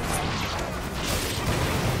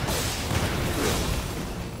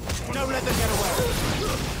 Don't let them get away.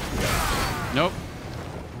 Nope.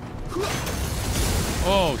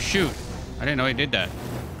 Oh, shoot. I didn't know he did that.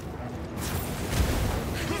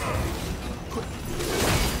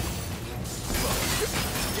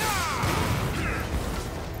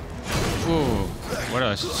 Ooh, what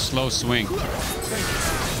a slow swing.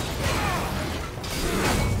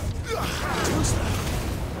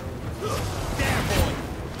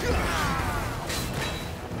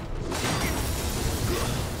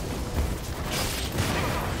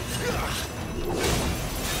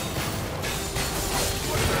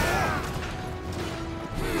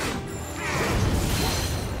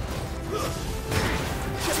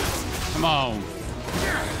 Come on.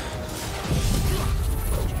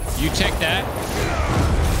 You take that.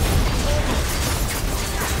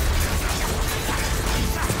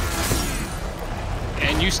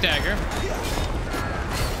 And you stagger.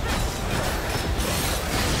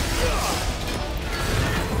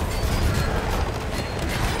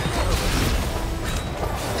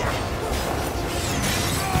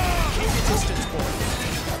 Keep your distance, boy.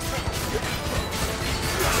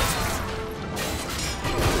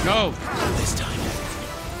 No. This time.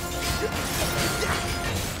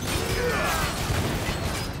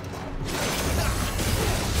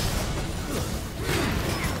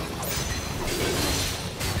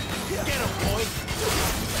 Get him, boy.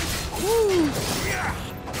 Woo.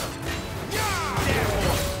 There,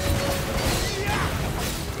 boy.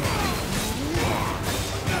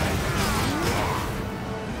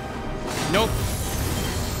 Nope.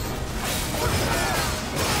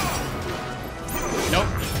 Nope.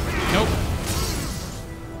 Nope.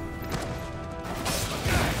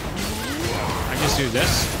 I just do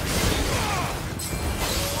this.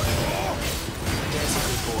 There's a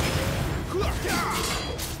good boy.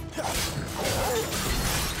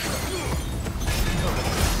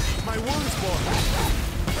 My wounds, boy.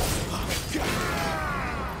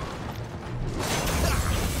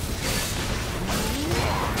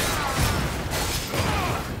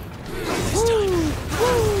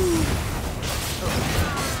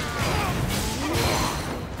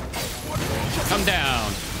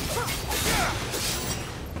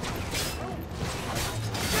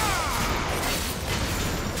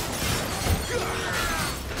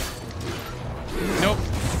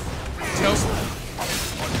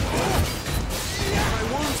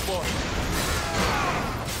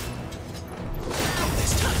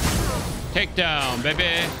 Takedown, baby.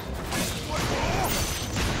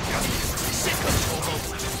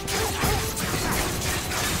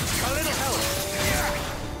 A little help.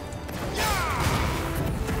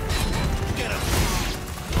 Get him.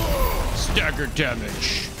 Stagger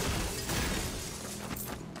damage.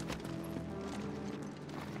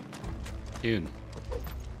 Dude.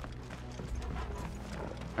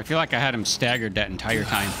 I feel like I had him staggered that entire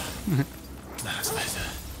time. That's better.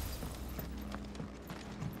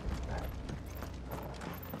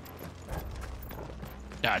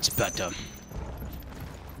 That's better.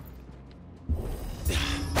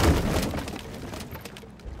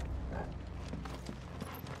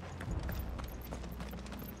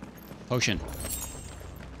 Potion.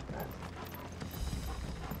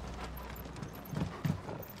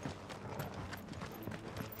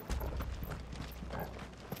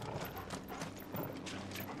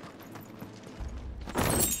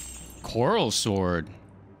 Coral sword.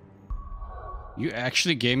 You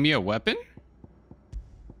actually gave me a weapon?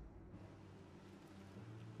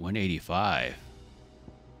 185.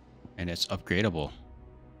 And it's upgradable.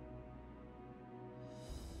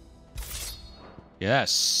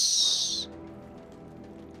 Yes.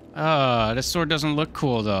 Ah, this sword doesn't look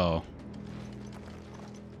cool though.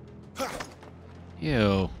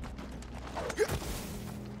 Ew.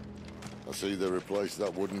 I see they replaced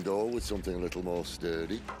that wooden door with something a little more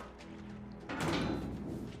sturdy.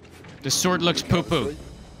 This sword looks poo-poo.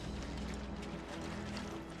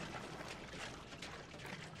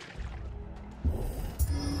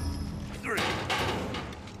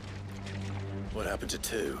 What happened to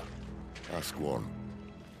 2? Ask 1.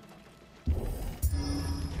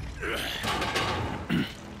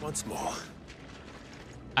 Once more.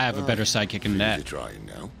 I have a better sidekick than that. Trying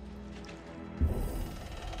now.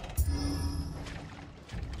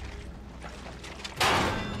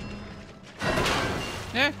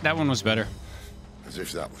 Yeah, that one was better. As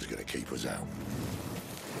if that was going to keep us out.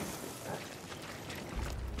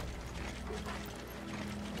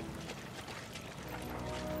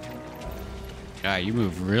 Ah, you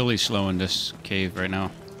move really slow in this cave right now.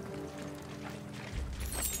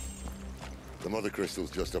 The mother crystal's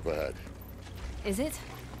just up ahead. Is it?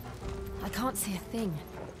 I can't see a thing.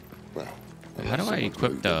 Well, how do I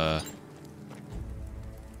equip the...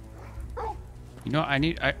 You know, I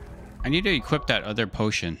need to equip that other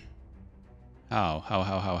potion. How?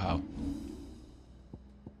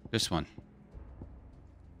 This one.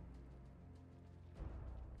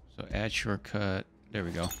 So add shortcut. There we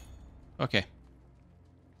go. Okay.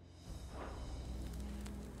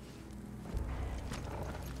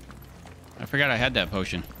 I forgot I had that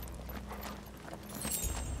potion.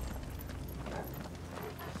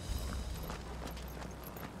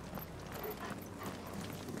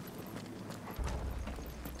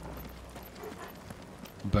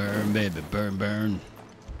 Burn, baby, burn, burn.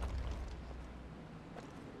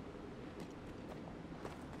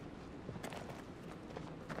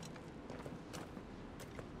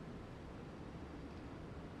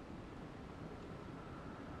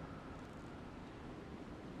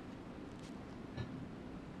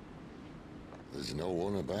 There's no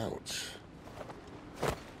one about.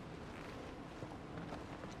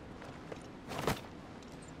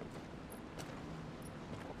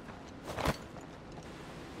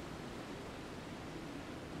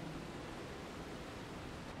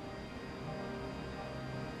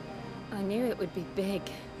 I knew it would be big.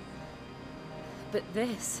 But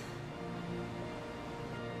this...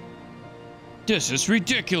 This is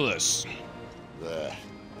ridiculous. There.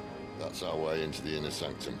 That's our way into the inner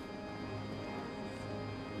sanctum.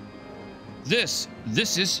 This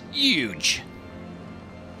is huge.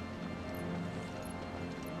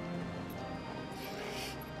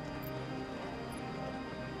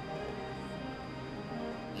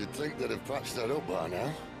 You'd think they'd have patched that up by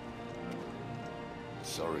now.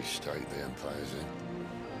 Sorry state the Empire's in.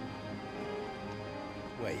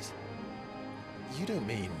 Wait. You don't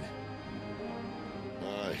mean...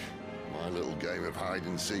 Aye. My little game of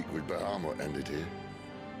hide-and-seek with Bahamut ended here.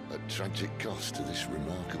 At tragic cost to this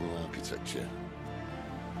remarkable architecture.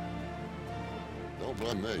 Don't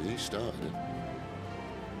blame me, he started it.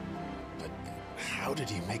 But how did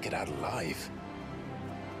he make it out alive?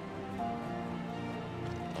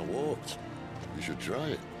 I walked. You should try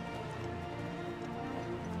it.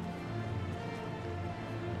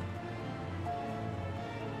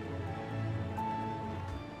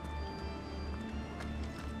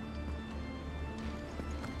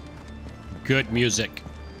 Good music.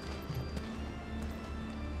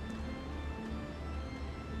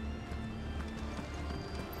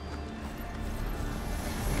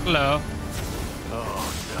 Hello.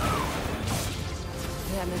 Oh,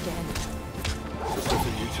 Them again. There's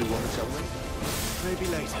nothing you two want to tell me? Maybe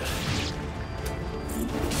later.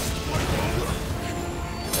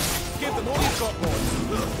 Give them all you've got, boys.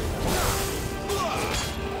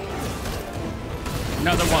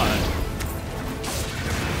 Another one.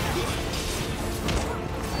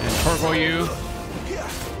 And Torgo you.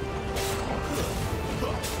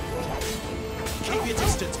 Keep your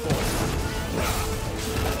distance, boys.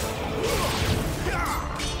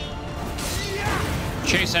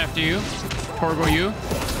 Chase after you. Torgo you.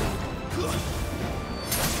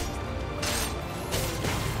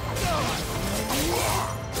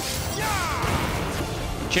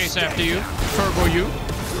 Chase after you. Turbo you.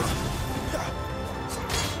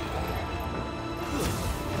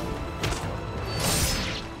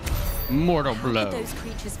 Mortal blow. How could those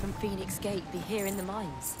creatures from Phoenix Gate be here in the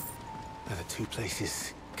mines? Are the two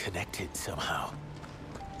places connected somehow?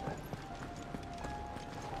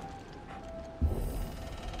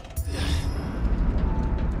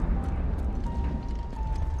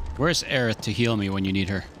 Where's Aerith to heal me when you need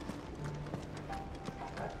her?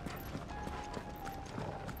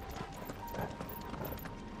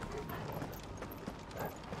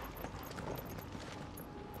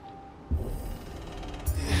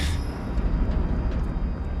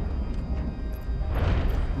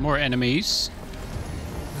 More enemies.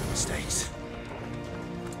 No mistakes.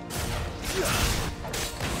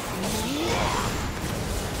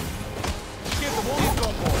 Give them all you've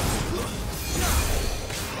got, boys.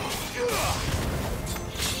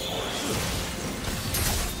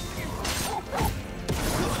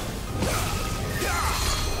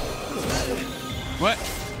 What?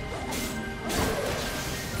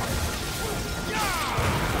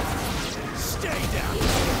 Stay down.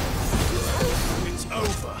 It's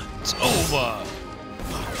over. It's over.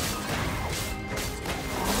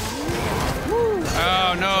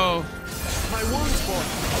 Oh no. My wounds, boy.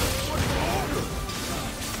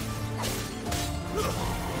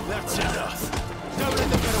 That's enough. Don't let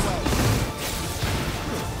them get away.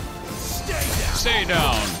 Stay down. Stay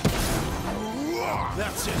down.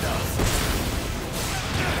 That's enough.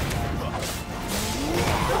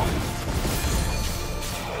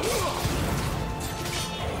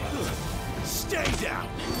 Stay down.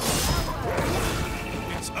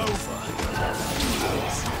 It's over.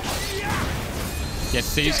 Get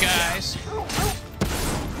these guys. Don't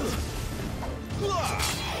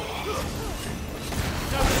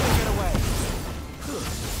let them get away.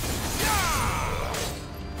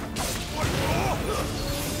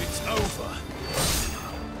 It's over.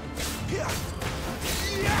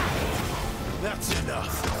 That's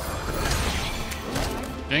enough.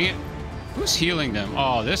 Dang it. Who's healing them?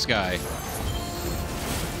 Oh, this guy.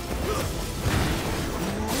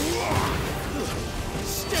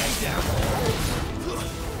 Stay down.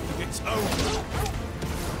 It's over.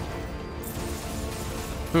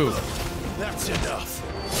 Who? That's enough.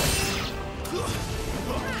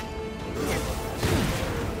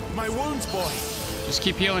 My wounds, boy. Just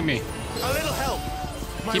keep healing me. A little help.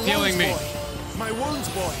 My Keep healing me. boy. My wounds,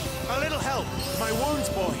 boy. A little help. My wounds,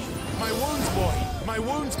 boy. My wounds, boy. My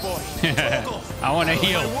wounds, boy. Torgal. I want to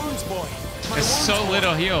heal. My wounds, boy. My There's wounds, so boy.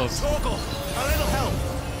 little heals. Torgal. A little help.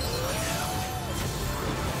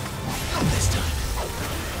 Not this time.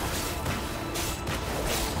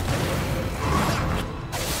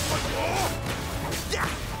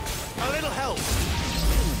 A little help.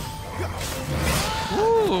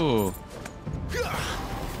 Ooh.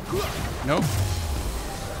 Nope.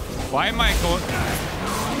 Why am I going?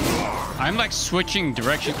 I'm like switching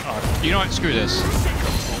direction. Oh, you know what? Screw this.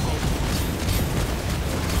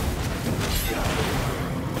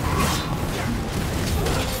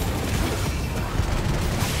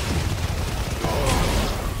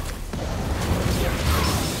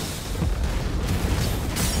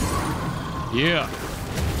 Yeah.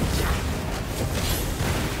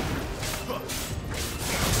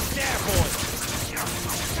 There, boy.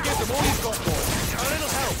 Give them all you've got, boy. A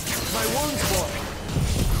little help. My wounds, boy.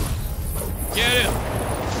 Get him.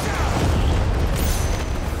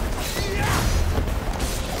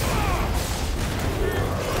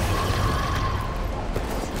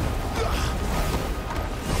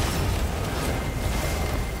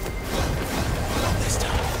 Not this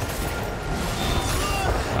time.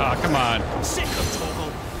 Oh, come on. Sick of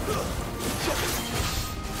Torgal.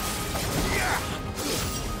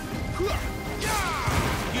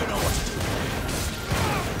 You know what to do.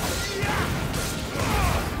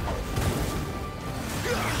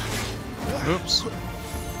 Oops.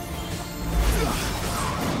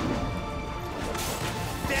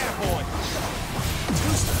 There, boy.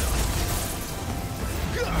 Two-step.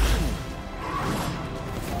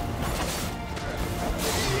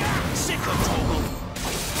 Sick of Torgal.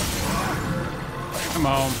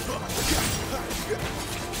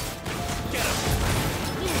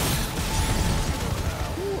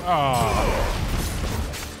 Oh.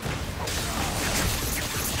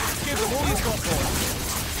 Give him all he's got, boy.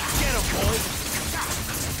 Get him, boy.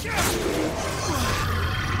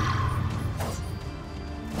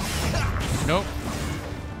 Nope.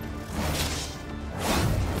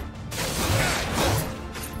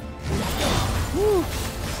 Woo.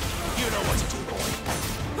 You know what to do, boy.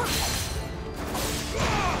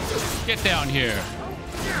 Get down here.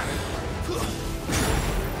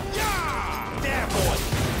 There, boy.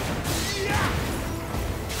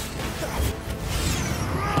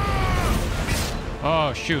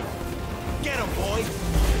 Oh, shoot. Get him, boy.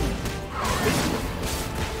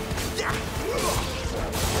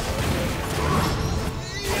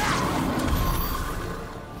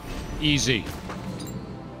 Easy.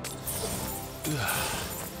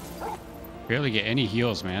 Barely get any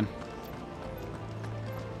heals, man.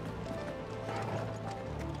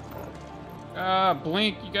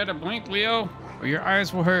 Blink. You gotta blink, Leo, or your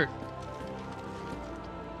eyes will hurt.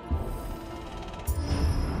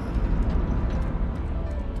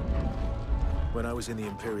 When I was in the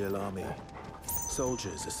Imperial Army,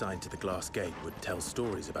 soldiers assigned to the Glass Gate would tell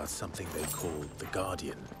stories about something they called the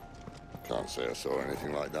Guardian. Can't say I saw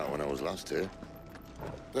anything like that when I was last here.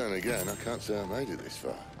 Then again, I can't say I made it this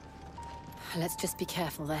far. Let's just be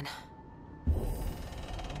careful then.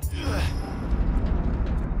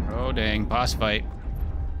 Oh, dang. Boss fight.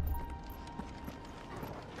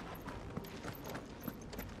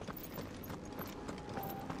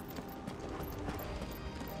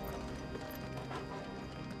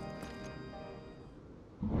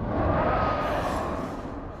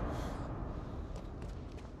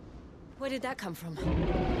 Where did that come from?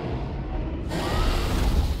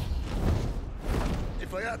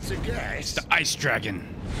 If I had to guess... It's the Ice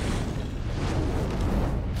Dragon.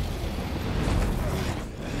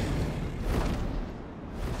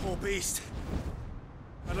 Poor beast.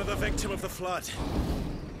 Another victim of the flood.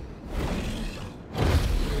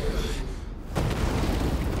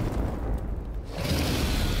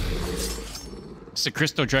 It's the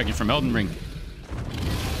Crystal Dragon from Elden Ring.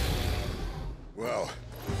 Well,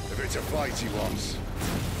 if it's a fight he wants.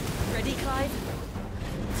 Ready, Clive?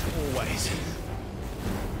 Always.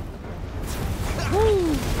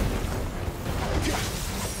 Woo!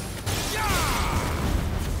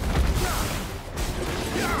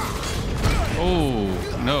 Oh,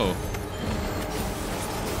 no.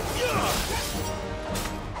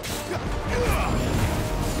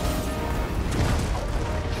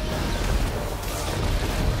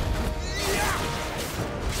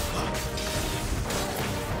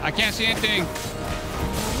 I can't see anything.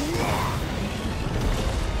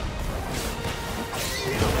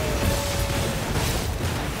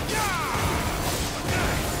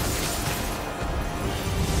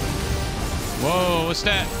 Whoa, what's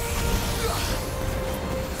that?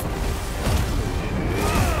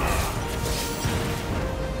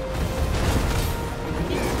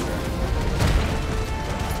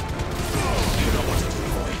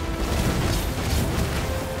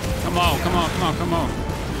 Come on, come on, come on, come on.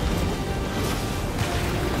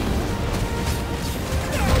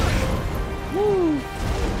 Woo!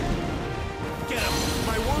 Get him!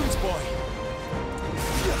 My wounds, boy!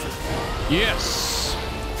 Yes!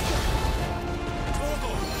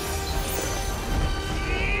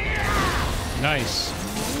 Nice.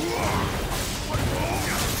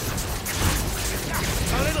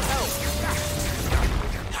 A little help!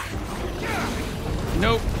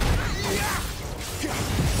 Nope.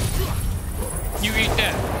 You eat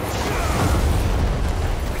that.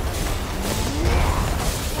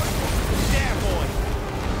 There, boy!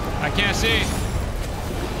 I can't see.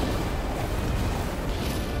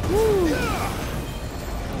 Woo.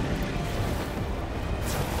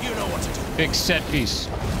 You know what to do. Big set piece.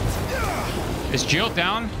 Is Jill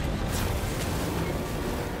down?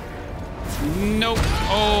 Nope.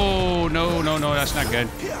 Oh, no, no, no, that's not good.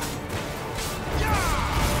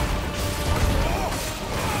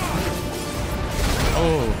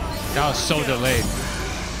 Oh, that was so delayed.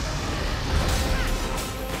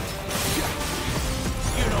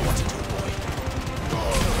 You know what to do, boy.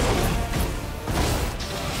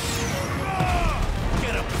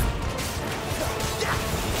 Get him.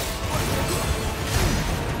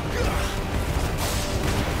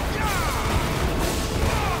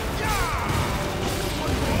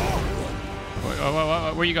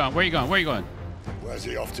 Where you going? Where you going? Where you going? Where's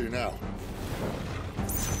he off to now?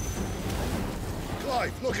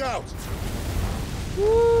 Clive, look out!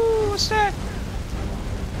 Woo, what's that?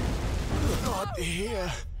 Not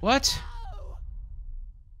here. What?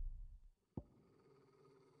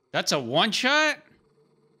 That's a one shot?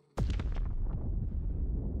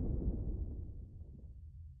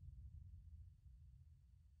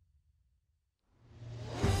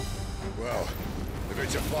 Well, if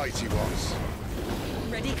it's a fight he wants.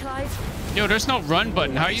 Ready, Clive? Yo, there's no run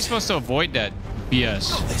button. How are you supposed to avoid that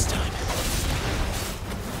BS? Not this time.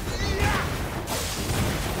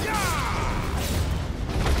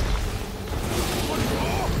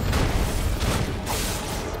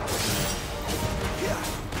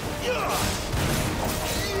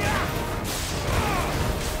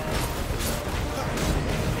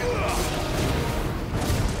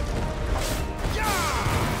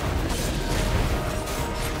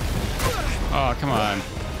 Oh, come on.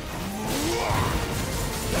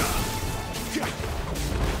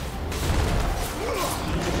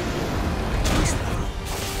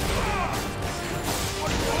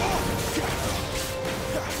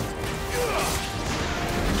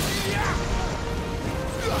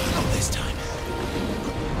 Not this time.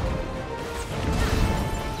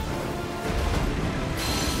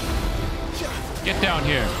 Get down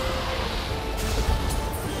here.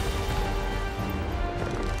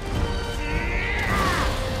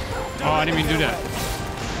 Oh, I didn't even do that.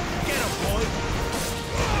 Get him, boy.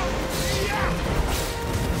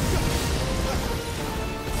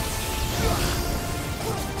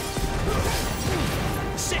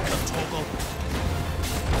 Sick of Toggle.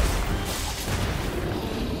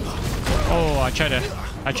 Oh, I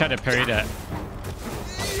tried to parry that.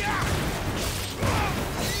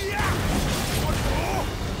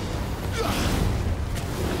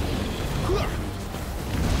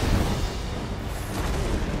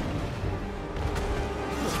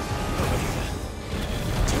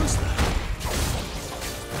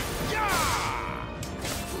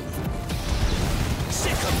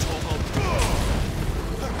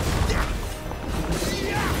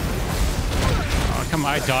 Come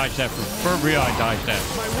on, I dodged that for real. I dodged that.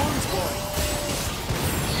 My wounds, boy.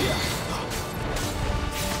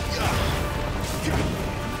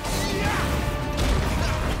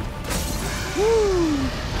 Woo!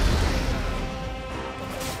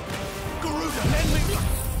 Garuda, lend me.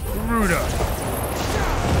 Garuda.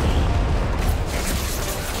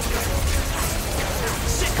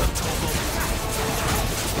 Sick of Toggle.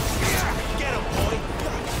 Get him, boy.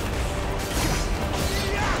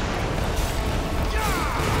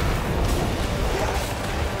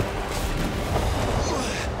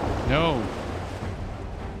 No.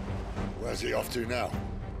 Where's he off to now?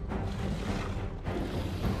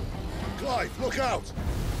 Clive, look out!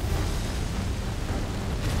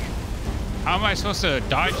 How am I supposed to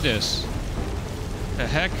dodge this? The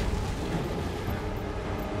heck?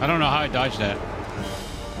 I don't know how I dodged that.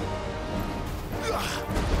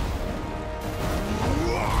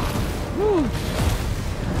 Woo.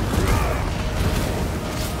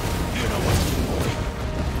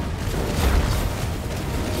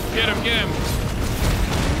 Get him, get him.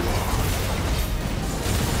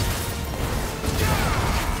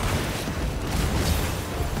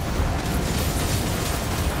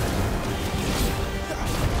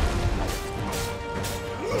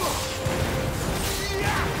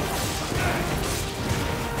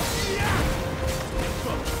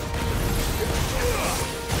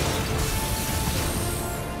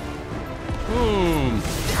 Boom.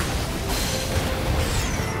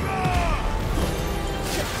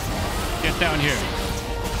 Get down here.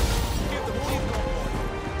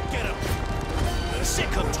 Get him.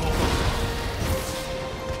 Sick of Toggle.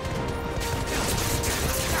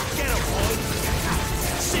 Get him, boy.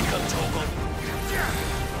 Sick of Toggle.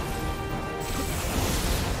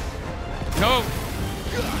 No.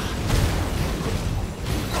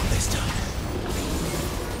 Not this time.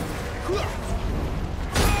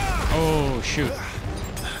 Oh, shoot.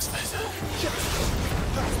 That's better.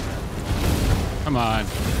 Come on.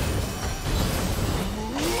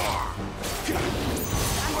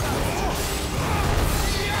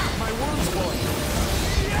 My wounds, boy.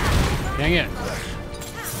 Dang it.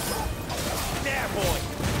 There, boy.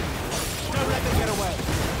 Don't let them get away.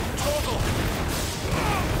 Toggle.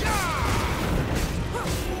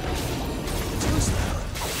 Too slow.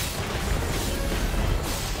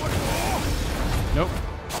 Nope.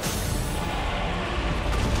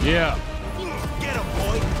 Yeah. Get him,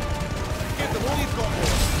 boy. Give them all you've got, boy.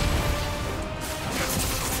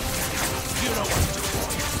 You know what to do.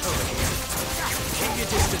 Over here. Keep your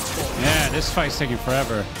distance, boy. Yeah, this fight's taking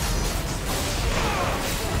forever.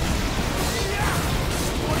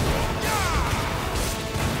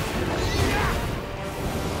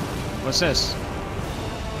 What's this?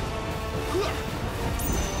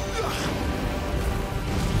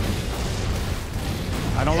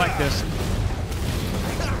 I don't like this.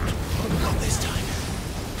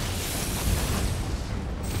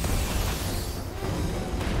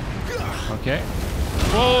 Okay.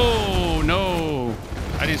 Whoa, no.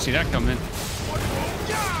 I didn't see that coming.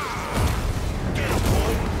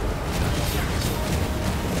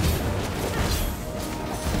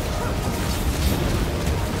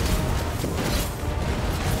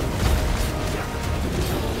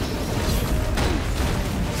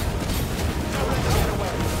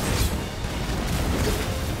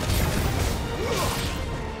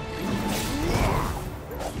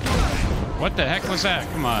 What the heck was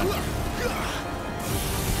that? Come on.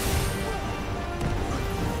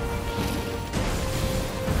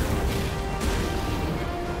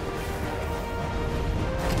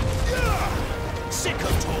 Sicko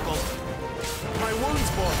Torgal. My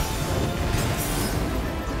wounds, boy.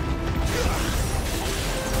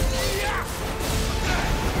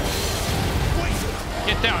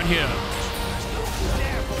 Get down here.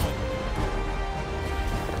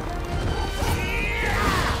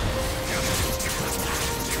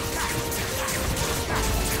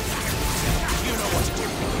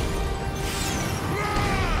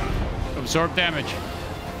 Absorb damage.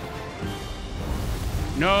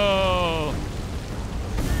 No.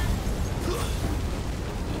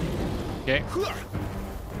 Okay.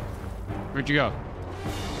 Where'd you go?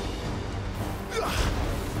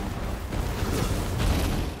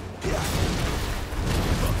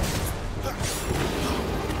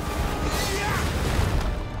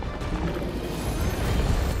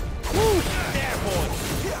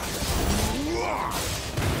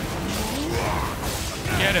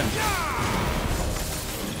 Get him.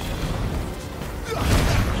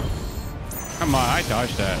 Come on, I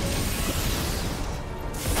dodged that.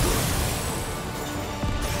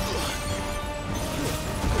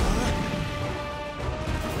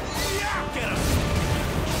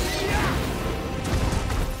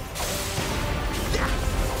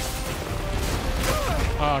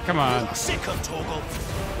 Oh, come on. Sicko Torgal.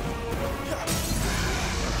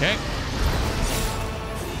 Okay.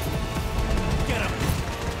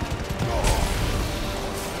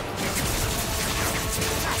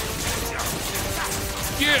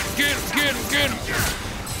 Get him. Get him.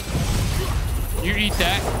 You eat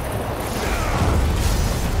that.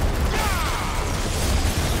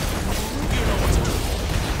 You know what to do.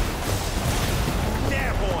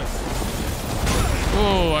 There, boy.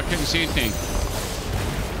 Oh, I couldn't see anything.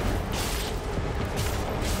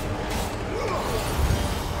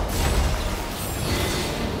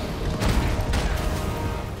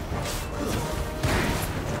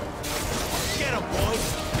 Get him, boy.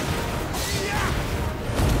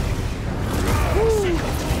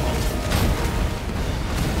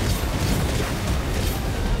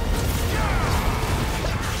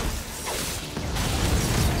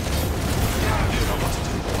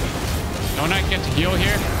 Don't I get to heal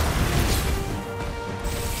here?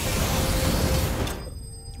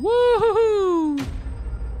 Woohoo!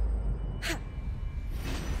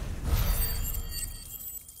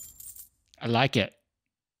 I like it.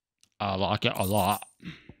 I like it a lot.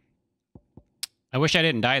 I wish I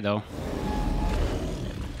didn't die though.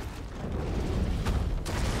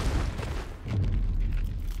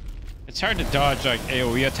 It's hard to dodge like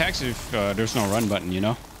AoE attacks if there's no run button, you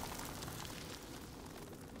know?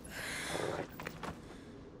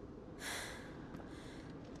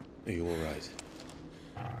 Are you all right?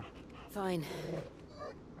 Fine.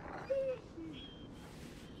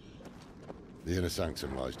 The inner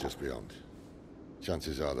sanctum lies just beyond.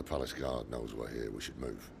 Chances are the palace guard knows we're here. We should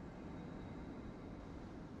move.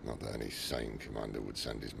 Not that any sane commander would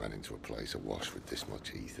send his men into a place awash with this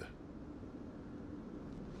much ether.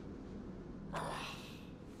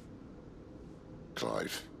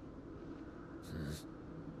 Clive.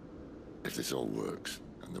 If this all works,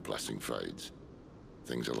 and the blessing fades,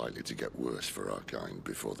 things are likely to get worse for our kind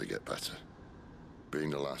before they get better.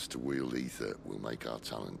 Being the last to wield ether will make our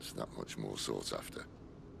talents that much more sought after.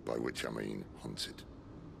 By which I mean hunted.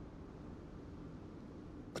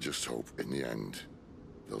 I just hope, in the end,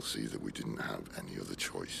 they'll see that we didn't have any other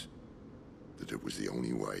choice. That it was the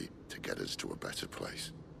only way to get us to a better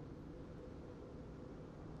place.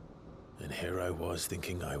 And here I was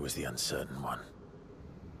thinking I was the uncertain one.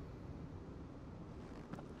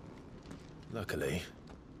 Luckily,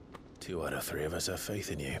 2 out of 3 of us have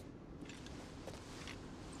faith in you.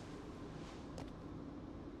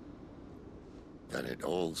 Then it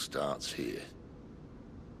all starts here.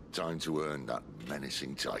 Time to earn that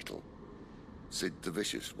menacing title. Sid the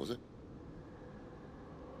Vicious, was it?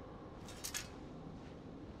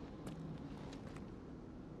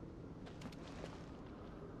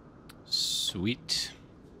 Sweet.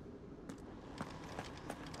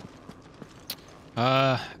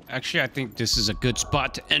 Actually, I think this is a good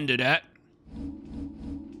spot to end it at.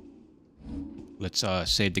 let's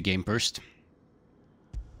save the game first.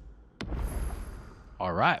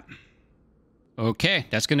 All right. Okay,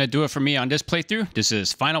 that's going to do it for me on this playthrough. This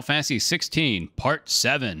is Final Fantasy 16 Part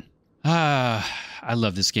 7. I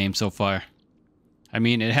love this game so far. I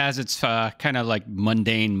mean, it has its kind of like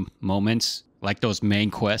mundane moments, like those main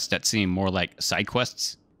quests that seem more like side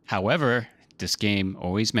quests. However, this game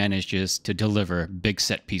always manages to deliver big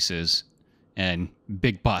set pieces and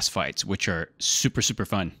big boss fights, which are super, super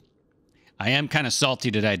fun. I am kind of salty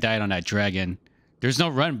that I died on that dragon. There's no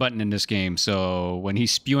run button in this game, so when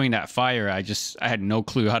he's spewing that fire, I had no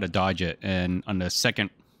clue how to dodge it. And on the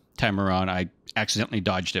second time around, I accidentally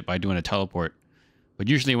dodged it by doing a teleport. But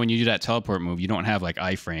usually when you do that teleport move, you don't have like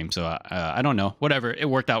iframe, so I don't know. Whatever, it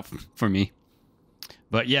worked out for me.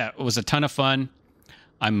 But yeah, it was a ton of fun.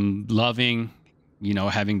 I'm loving, you know,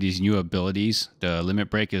 having these new abilities. The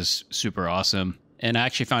limit break is super awesome. And I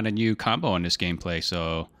actually found a new combo in this gameplay,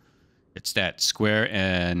 so it's that square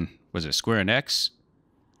and... was it square and X,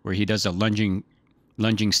 where he does a lunging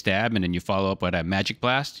stab and then you follow up with a magic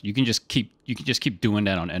blast? You can just keep doing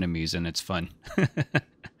that on enemies and it's fun.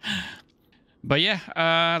 But yeah,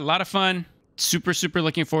 a lot of fun. Super, super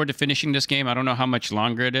looking forward to finishing this game. I don't know how much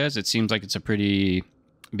longer it is. It seems like it's a pretty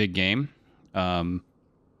big game.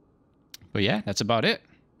 But yeah, that's about it.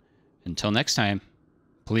 Until next time,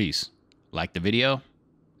 please like the video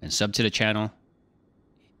and sub to the channel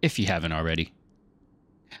if you haven't already.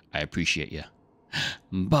 I appreciate you.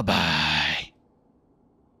 Bye-bye.